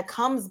 and that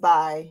comes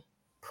by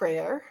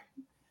prayer,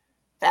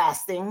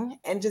 fasting,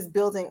 and just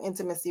building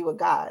intimacy with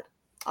God.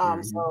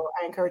 Mm-hmm. So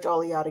I encourage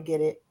all of y'all to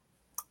get it.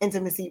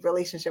 Intimacy,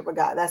 relationship with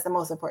God. That's the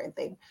most important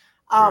thing.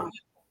 Right.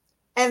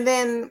 And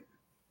then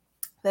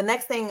the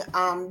next thing,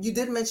 you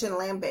did mention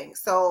land bank.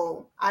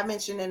 So I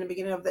mentioned in the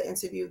beginning of the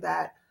interview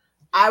that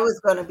I was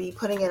going to be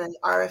putting in an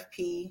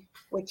RFP,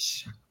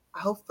 which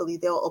hopefully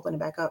they'll open it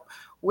back up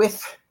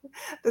with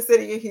the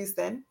city of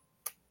Houston.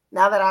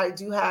 Now that I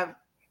do have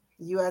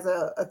you as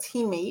a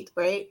teammate,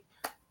 right,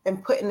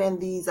 and putting in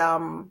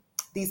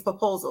these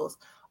proposals,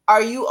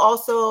 are you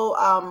also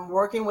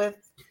working with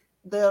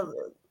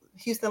the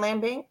Houston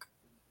Land Bank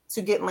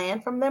to get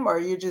land from them, or are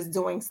you just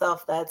doing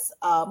stuff that's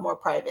more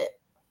private?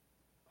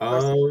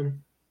 Versus-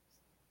 Um,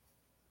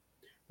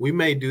 we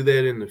may do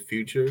that in the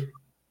future.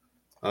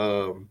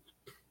 Um,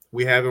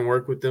 we haven't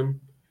worked with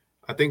them.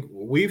 I think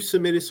we've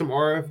submitted some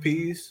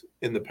RFPs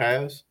in the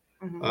past.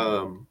 Mhm.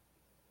 Um,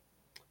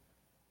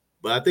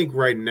 but I think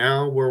right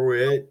now where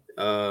we're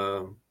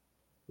at,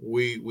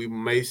 we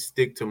may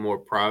stick to more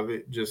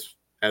private just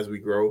as we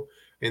grow.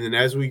 And then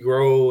as we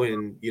grow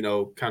and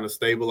kind of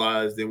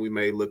stabilize, then we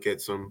may look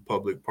at some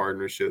public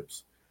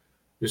partnerships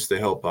just to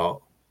help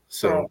out. Right.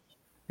 So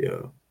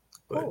yeah.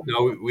 But Cool.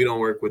 no, we don't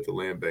work with the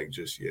land bank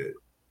just yet.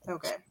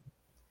 Okay.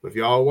 But if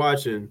y'all are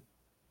watching,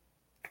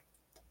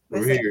 we're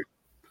Listen, here.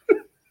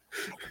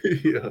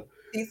 Yeah.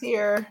 he's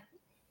here.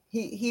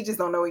 he just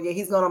don't know it yet.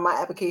 He's going on my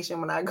application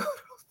when I go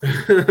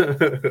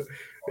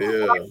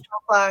Yeah.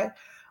 apply.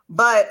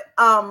 But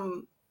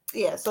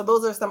yeah, so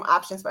those are some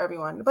options for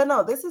everyone. But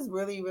no, this is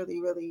really,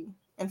 really, really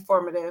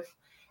informative.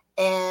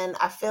 And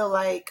I feel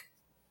like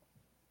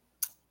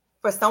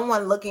for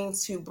someone looking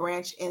to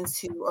branch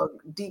into or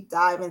deep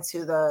dive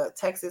into the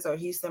Texas or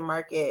Houston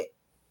market,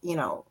 you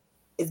know,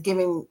 is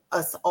giving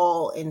us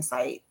all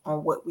insight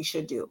on what we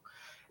should do.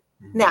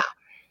 Mm-hmm. Now,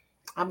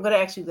 I'm going to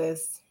ask you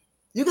this.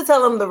 You can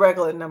tell them the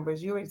regular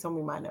numbers. You already told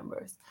me my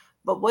numbers.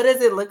 But what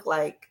does it look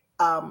like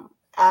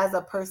as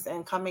a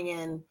person coming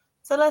in?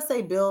 So let's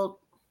say build,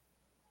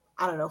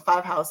 I don't know,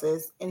 5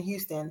 houses in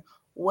Houston.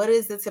 What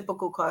is the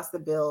typical cost to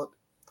build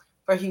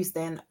for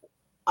Houston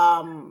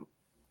on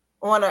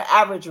an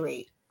average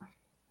rate?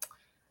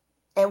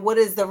 And what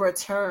is the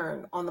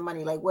return on the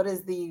money? Like, what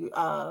is the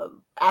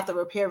after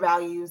repair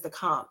values, the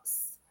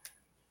comps?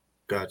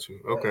 Got you.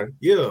 Okay.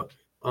 Yeah.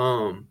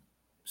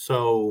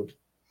 So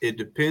it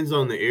depends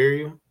on the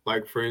area.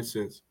 Like, for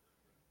instance,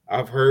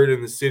 I've heard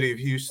in the city of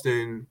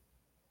Houston,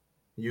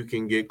 you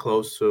can get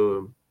close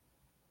to,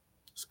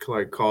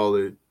 like, call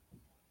it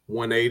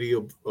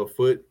 180 a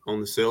foot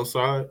on the sale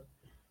side.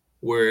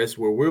 Whereas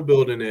where we're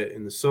building it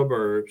in the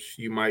suburbs,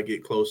 you might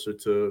get closer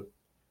to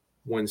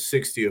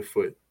 160 a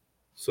foot.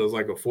 So it's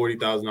like a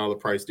 $40,000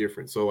 price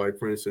difference. So, like,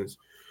 for instance,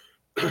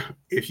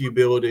 if you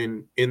build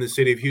in the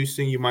city of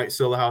Houston, you might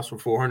sell a house for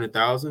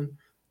 400,000,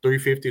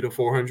 350 to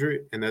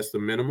 400, and that's the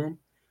minimum.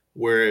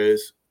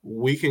 Whereas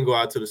we can go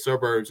out to the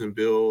suburbs and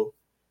build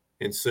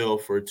and sell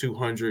for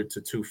 200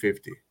 to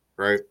 250,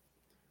 right?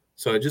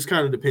 So it just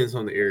kind of depends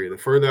on the area. The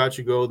further out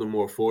you go, the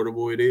more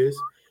affordable it is.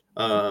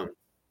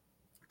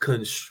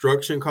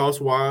 Construction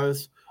cost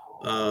wise,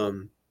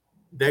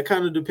 that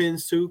kind of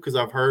depends too, because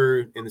I've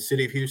heard in the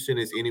city of Houston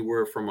it's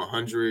anywhere from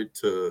 100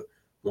 to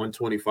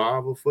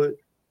 125 a foot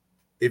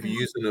if you're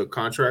using a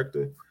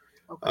contractor.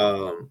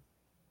 Okay.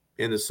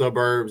 In the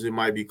suburbs, it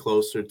might be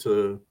closer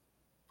to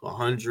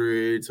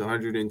 100 to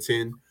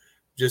 110,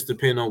 just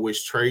depending on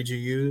which trade you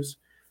use.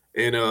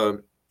 And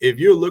if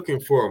you're looking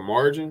for a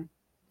margin,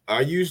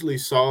 I usually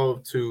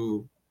solve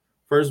to,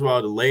 first of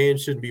all, the land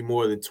shouldn't be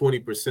more than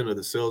 20% of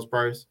the sales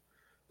price.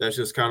 That's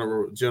just kind of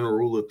a general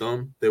rule of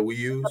thumb that we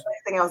use. The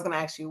next thing I was going to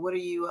ask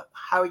you,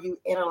 how are you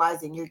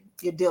analyzing your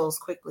deals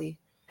quickly?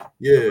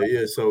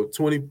 Yeah. So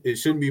it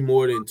shouldn't be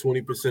more than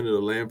 20% of the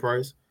land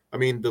price. I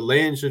mean, the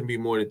land shouldn't be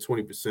more than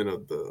 20%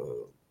 of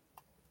the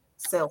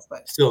sales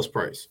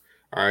price.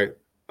 All right.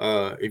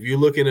 If you're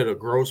looking at a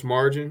gross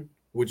margin,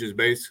 which is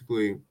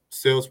basically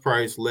sales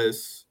price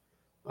less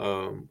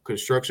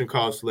construction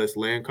costs less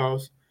land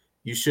costs,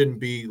 you shouldn't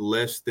be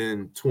less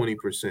than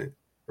 20%,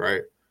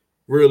 right?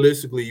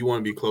 Realistically, you want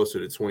to be closer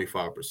to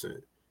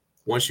 25%.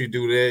 Once you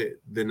do that,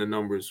 then the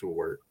numbers will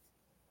work.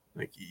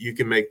 Like, you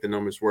can make the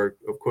numbers work.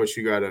 Of course,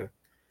 you gotta,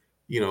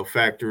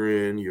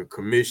 factor in your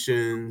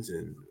commissions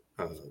and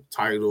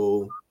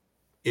title,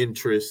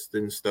 interest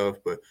and stuff.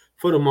 But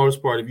for the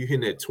most part, if you're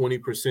hitting that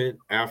 20%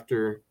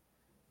 after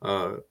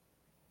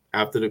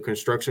the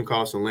construction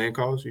costs and land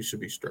costs, you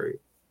should be straight.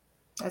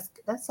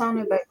 That's sound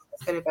advice.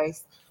 That's good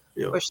advice,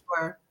 for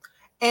sure.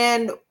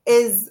 And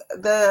is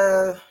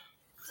the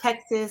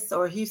Texas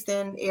or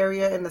Houston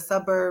area in the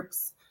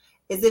suburbs,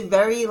 is it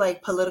very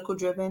like political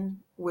driven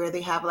where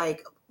they have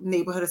like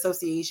neighborhood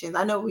associations?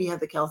 I know we have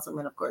the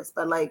councilman, of course,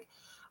 but like,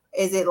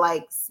 is it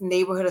like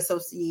neighborhood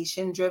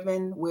association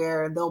driven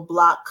where they'll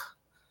block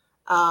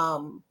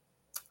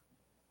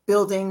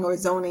building or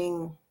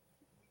zoning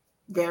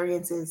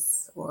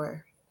variances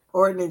or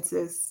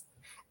ordinances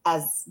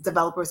as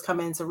developers come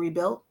in to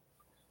rebuild?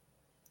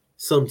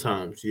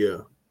 Sometimes,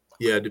 yeah.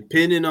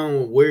 Depending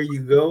on where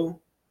you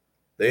go,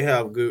 they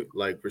have good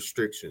like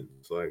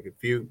restrictions. Like,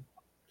 if you,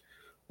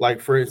 like,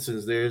 for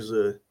instance, there's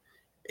a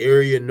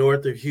area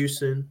north of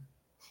Houston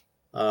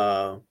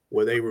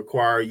where they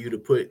require you to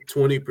put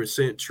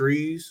 20%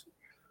 trees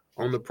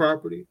on the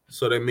property.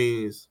 So that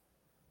means,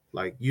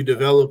 like, you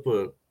develop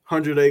a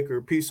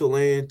 100-acre piece of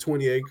land,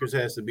 20 acres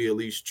has to be at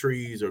least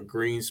trees or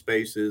green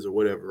spaces or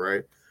whatever,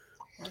 right?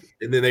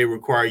 And then they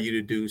require you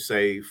to do,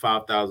 say,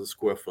 5,000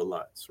 square foot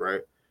lots,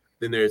 right?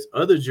 Then there's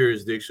other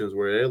jurisdictions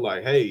where they're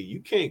like, hey, you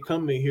can't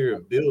come in here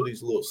and build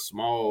these little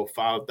small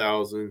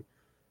 5,000,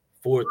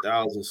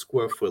 4,000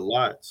 square foot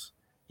lots.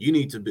 You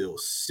need to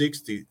build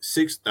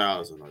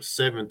 6,000 or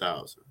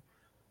 7,000.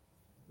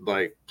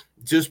 Like,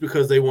 just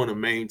because they want to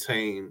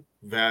maintain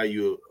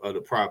value of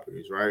the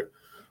properties, right?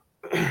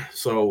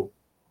 So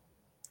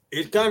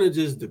it kind of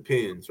just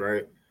depends,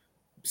 right?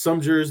 Some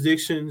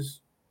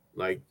jurisdictions,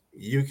 like,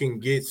 you can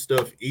get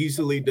stuff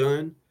easily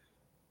done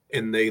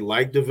and they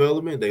like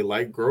development, they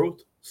like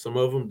growth. Some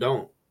of them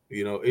don't.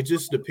 It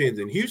just depends.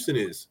 And Houston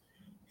is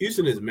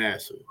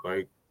massive.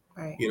 Like,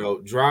 right.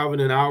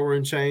 Driving an hour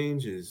and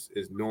change is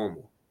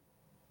normal.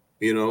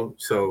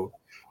 So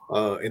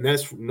and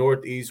that's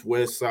northeast,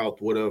 west,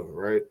 south, whatever,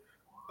 right?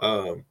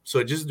 So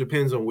it just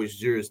depends on which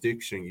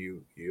jurisdiction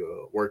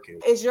you work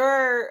in. Is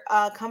your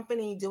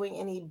company doing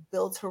any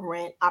build to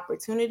rent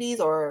opportunities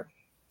or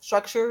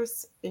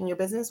structures in your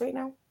business right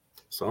now?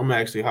 So I'm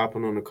actually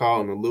hopping on the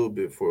call in a little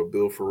bit for a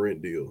build for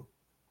rent deal.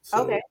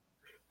 So, Okay.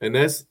 and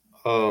that's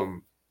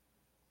um,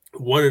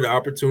 one of the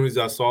opportunities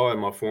I saw at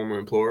my former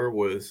employer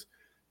was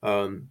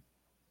um,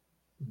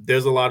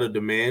 there's a lot of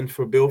demand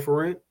for build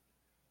for rent,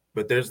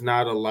 but there's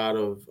not a lot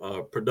of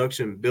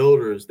production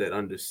builders that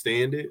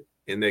understand it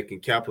and that can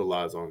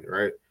capitalize on it,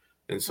 right?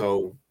 And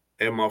so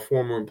at my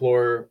former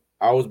employer,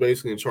 I was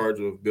basically in charge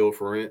of build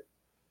for rent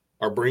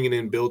or bringing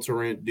in build to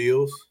rent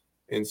deals.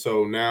 And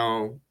so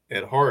now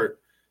at Heart,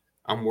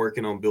 I'm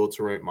working on build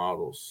to rent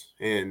models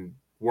and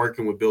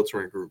working with build to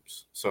rent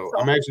groups. So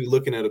So I'm actually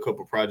looking at a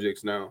couple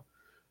projects now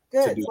to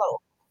good. do.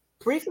 So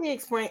briefly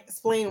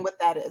explain what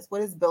that is.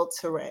 What is built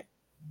to rent?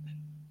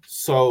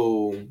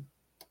 So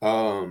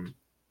um,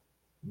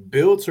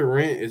 build to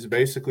rent is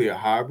basically a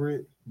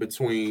hybrid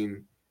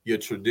between your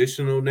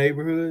traditional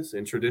neighborhoods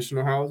and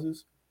traditional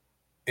houses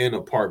and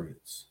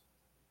apartments.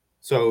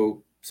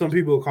 So some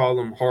people call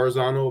them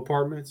horizontal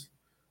apartments.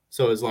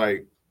 So it's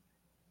like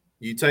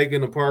you take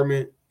an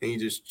apartment and you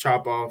just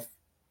chop off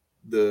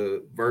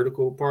the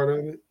vertical part of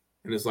it,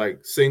 and it's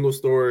like single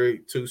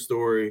story,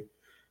 two-story,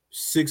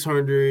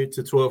 600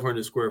 to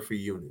 1,200 square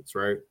feet units,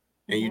 right?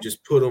 And you Mhm.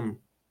 just put them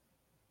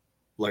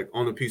like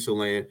on a piece of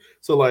land.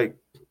 So like,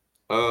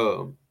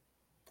 um,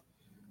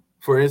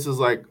 for instance,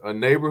 like a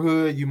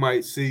neighborhood, you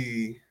might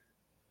see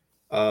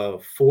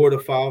 4 to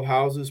 5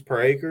 houses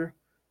per acre,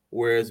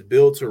 whereas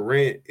build to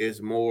rent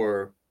is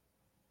more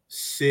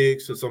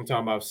 6 or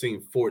sometimes I've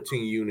seen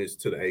 14 units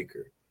to the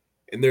acre.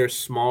 And they're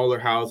smaller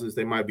houses.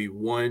 They might be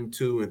 1,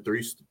 2, and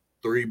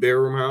 3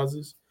 bedroom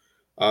houses,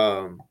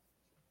 um,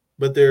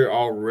 but they're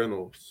all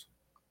rentals.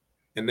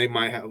 And they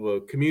might have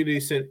a community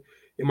center.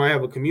 It might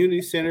have a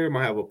community center. It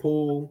might have a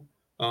pool.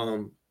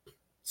 Um,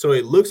 so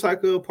it looks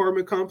like an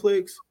apartment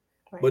complex,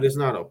 Right. but it's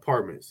not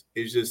apartments.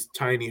 It's just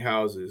tiny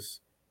houses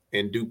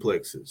and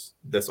duplexes.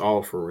 That's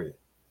all for rent.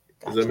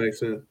 Does that Gotcha. make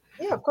sense?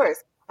 Yeah, of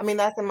course. I mean,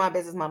 that's in my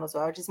business model. So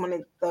I just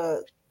wanted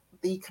the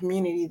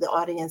community, the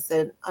audience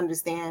to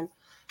understand,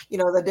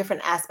 the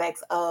different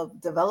aspects of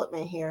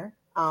development here.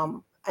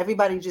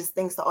 Everybody just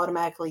thinks to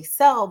automatically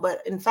sell,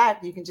 but in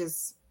fact, you can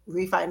just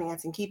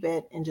refinance and keep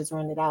it and just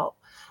rent it out.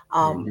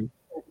 Um, Mm-hmm.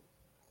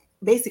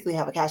 Basically,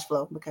 have a cash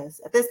flow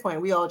because at this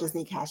point, we all just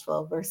need cash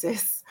flow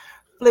versus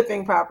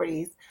flipping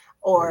properties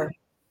Right. or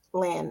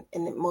land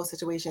in most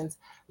situations.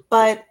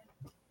 But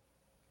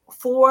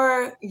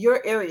for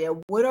your area,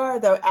 what are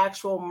the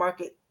actual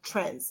market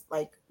trends?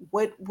 Like,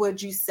 what would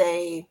you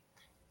say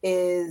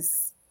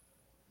is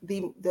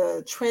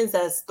the trends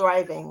that's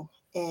thriving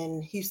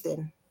in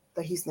Houston,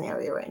 the Houston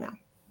area right now?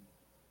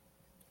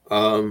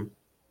 Um,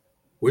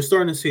 we're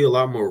starting to see a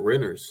lot more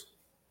renters.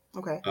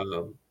 Okay.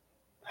 Um,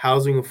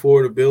 Housing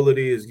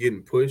affordability is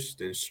getting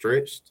pushed and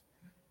stretched,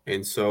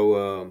 and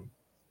so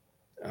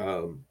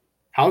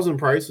housing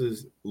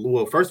prices.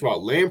 Well, first of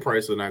all, land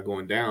prices are not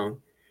going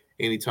down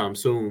anytime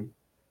soon,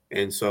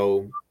 and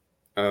so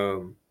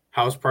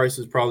house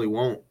prices probably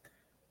won't.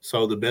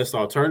 So the best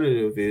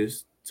alternative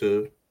is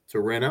to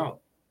rent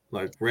out,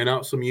 like rent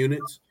out some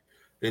units,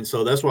 and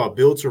so that's why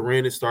build to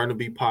rent is starting to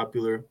be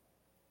popular.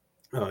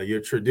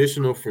 Your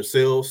traditional for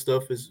sale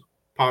stuff is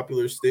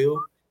popular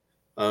still,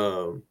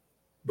 um,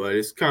 but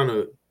it's kind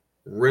of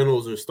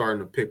rentals are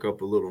starting to pick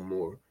up a little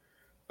more.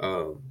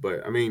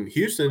 But I mean,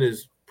 Houston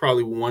is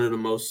probably one of the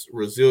most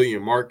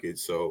resilient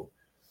markets, so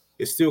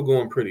it's still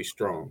going pretty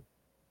strong.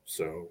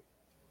 So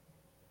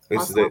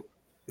it's Awesome. that,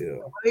 yeah.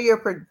 What are your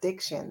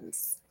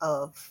predictions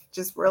of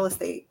just real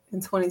estate in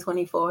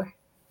 2024?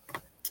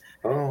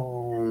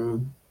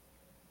 Um.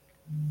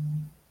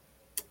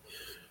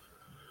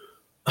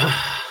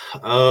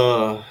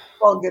 Uh.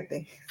 All good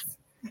things.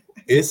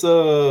 It's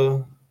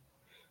all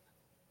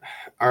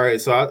right.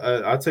 So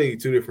I'll tell you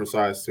two different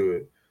sides to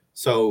it.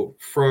 So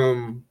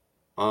from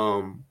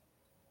um,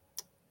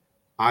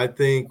 I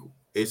think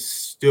it's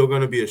still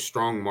going to be a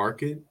strong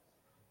market.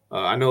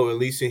 I know at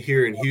least in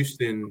here in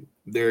Houston,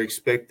 they're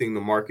expecting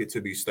the market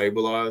to be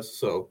stabilized.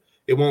 So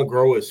it won't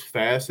grow as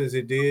fast as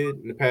it did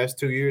in the past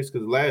 2 years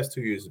because the last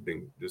 2 years have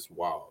been just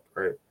wild,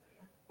 right?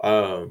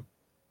 Um,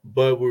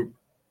 but we're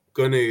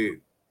going to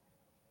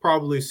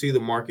probably see the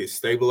market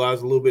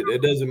stabilize a little bit.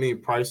 That doesn't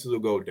mean prices will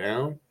go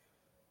down.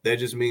 That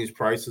just means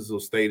prices will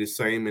stay the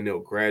same and they'll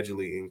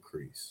gradually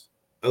increase.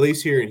 At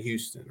least here in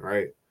Houston,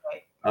 right?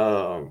 Right.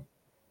 Um,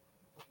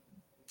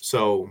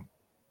 so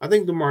I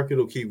think the market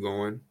will keep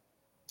going.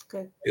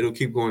 Good. It'll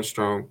keep going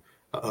strong.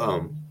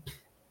 Um,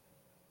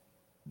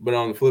 but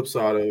on the flip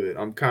side of it,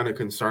 I'm kind of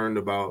concerned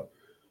about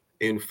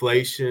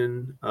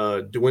inflation,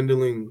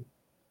 dwindling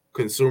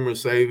consumer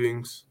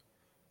savings,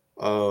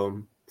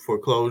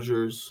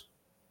 foreclosures,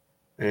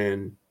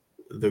 and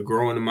the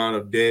growing amount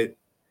of debt.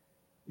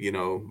 You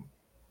know,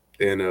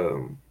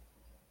 and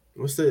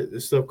what's that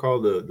this stuff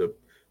called the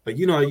like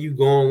how you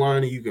go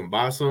online and you can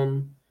buy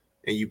something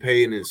and you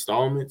pay in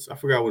installments. I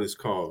forgot what it's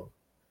called.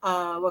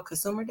 What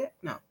consumer debt?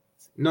 No.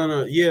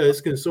 No, yeah, it's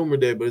consumer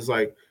debt, but it's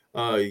like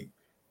you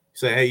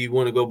say, hey, you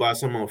want to go buy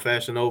something on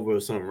Fashion Nova or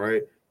something,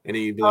 right? And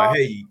then you'd be like,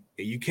 hey,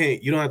 you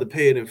don't have to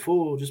pay it in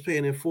full, just pay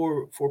it in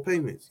four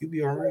payments. You'll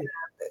be all right.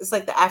 It's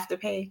like the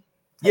afterpay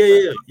Yeah,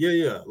 type of. yeah,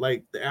 yeah, yeah.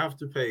 Like the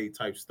afterpay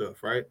type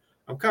stuff, right?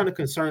 I'm kind of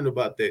concerned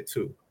about that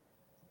too.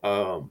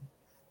 Um,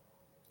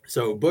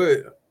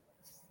 but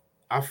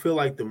I feel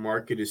like the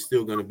market is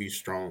still going to be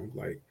strong.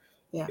 Like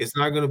Yeah. it's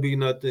not going to be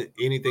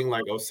anything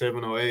like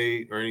 07,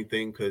 08 or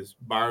anything because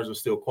buyers are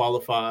still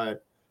qualified,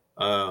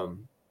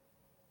 um,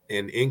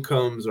 and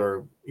incomes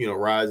are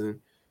rising,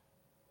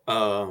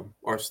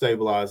 or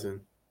stabilizing.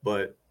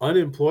 But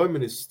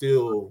unemployment is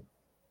still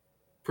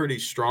pretty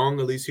strong,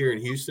 at least here in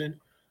Houston.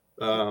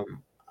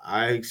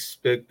 I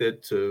expect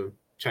that to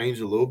change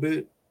a little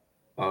bit.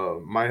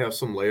 Might have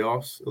some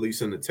layoffs, at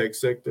least in the tech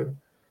sector,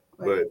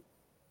 Right. but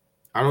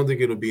I don't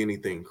think it'll be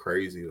anything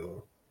crazy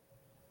though.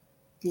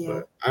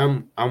 Yeah. But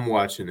I'm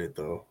watching it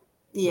though.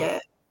 But Yeah.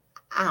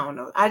 I don't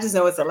know. I just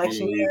know it's I don't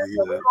election know year, either.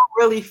 so we Yeah, won't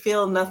really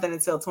feel nothing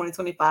until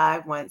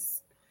 2025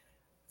 once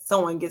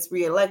someone gets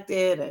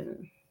reelected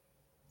and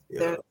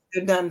they're yeah.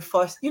 they're done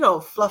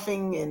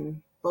fluffing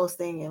and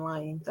boasting and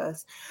lying to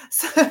us.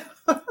 So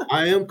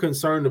I am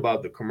concerned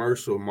about the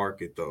commercial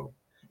market though.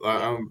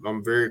 yeah.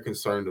 I'm very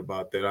concerned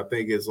about that. I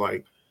think it's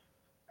like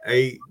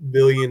 $8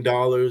 billion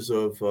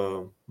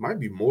of might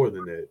be more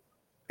than that.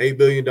 $8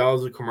 billion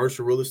of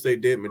commercial real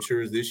estate debt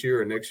matures this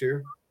year or next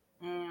year,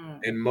 Mm,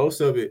 and most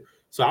of it.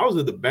 So I was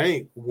at the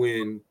bank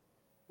when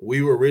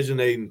we were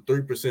originating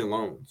 3%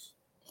 loans,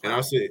 and I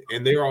wow. said,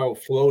 and they're all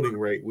floating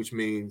rate, which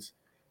means,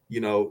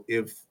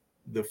 if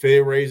the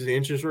Fed raises the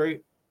interest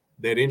rate,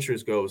 that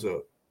interest goes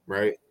up,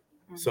 right?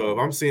 So if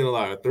Mhm. I'm seeing a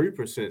lot of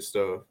 3%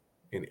 stuff,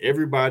 and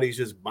everybody's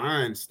just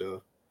buying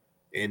stuff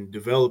and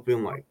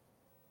developing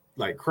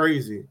like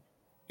crazy,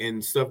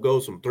 and stuff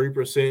goes from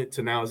 3%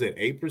 to now it's at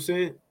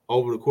 8%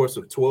 over the course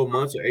of 12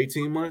 months or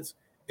 18 months,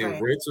 and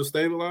Right. rents are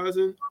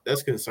stabilizing,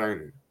 that's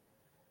concerning,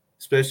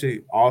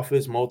 especially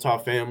office,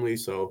 multifamily.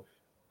 So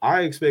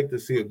I expect to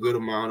see a good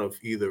amount of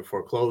either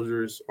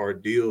foreclosures or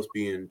deals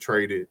being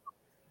traded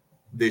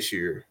this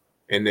year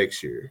and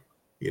next year,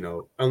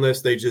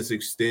 unless they just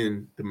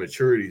extend the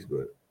maturities.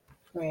 But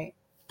Right.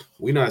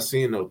 we're not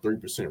seeing no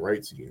 3%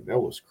 rates again. That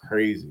was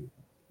crazy.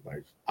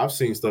 Like I've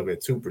seen stuff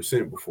at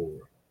 2% before.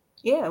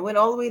 Yeah, it went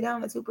all the way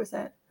down to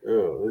 2%.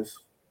 Yeah, it's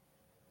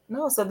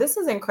No, so this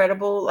is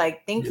incredible.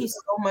 Like, thank yeah. you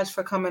so much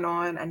for coming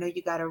on. I know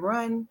you got to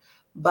run,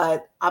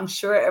 but I'm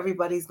sure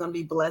everybody's going to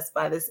be blessed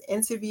by this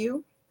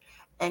interview.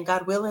 And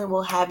God willing,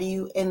 we'll have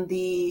you in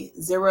the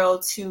Zero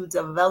to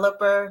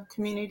Developer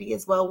community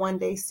as well one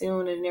day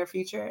soon in the near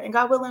future. And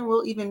God willing,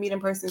 we'll even meet in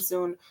person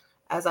soon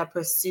as I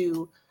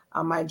pursue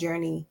my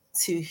journey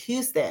to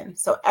Houston.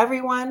 So,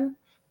 everyone,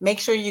 make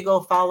sure you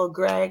go follow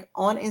Greg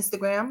on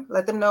Instagram.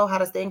 Let them know how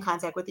to stay in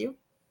contact with you.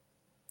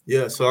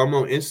 Yeah, so I'm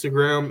on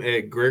Instagram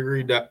at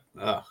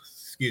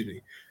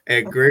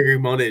at Gregory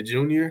Monet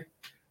Jr.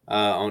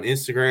 On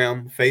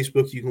Instagram,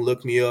 Facebook, you can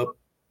look me up,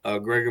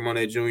 Gregory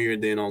Monet Jr.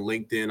 And then on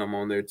LinkedIn, I'm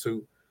on there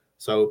too.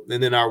 So,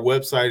 and then our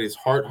website is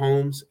Hart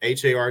Homes,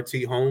 HART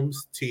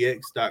Homes,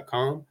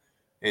 TX.com.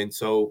 And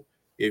so,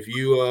 if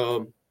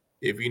you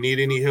need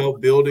any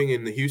help building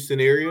in the Houston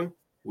area,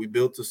 we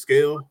built to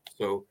scale,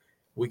 so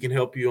we can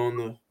help you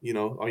on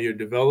on your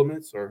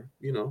developments or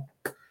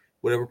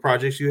whatever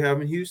projects you have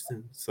in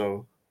Houston.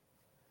 So,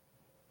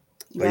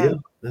 but Yeah. yeah,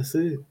 that's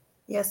it.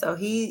 Yeah, so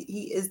he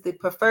is the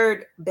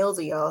preferred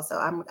builder, y'all. So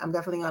I'm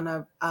definitely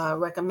gonna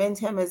recommend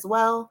him as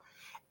well.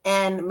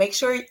 And make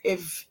sure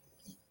if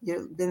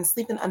you've been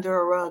sleeping under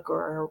a rug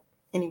or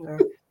anywhere,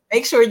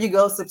 make sure you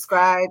go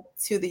subscribe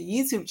to the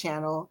YouTube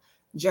channel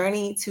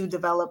Journey to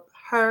Develop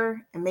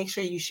Her, and make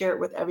sure you share it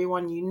with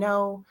everyone you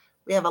know.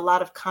 We have a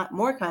lot of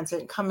more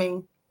content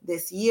coming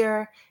this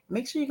year.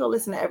 Make sure you go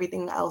listen to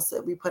everything else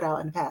that we put out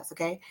in the past,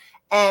 okay?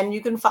 And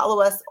you can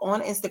follow us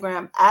on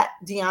Instagram at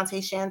Dionte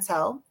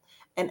Chantel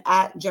and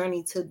at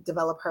Journey to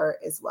Develop Her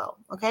as well.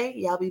 Okay,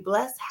 y'all be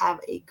blessed. Have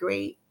a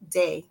great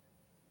day.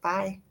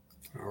 Bye.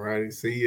 All righty. See ya.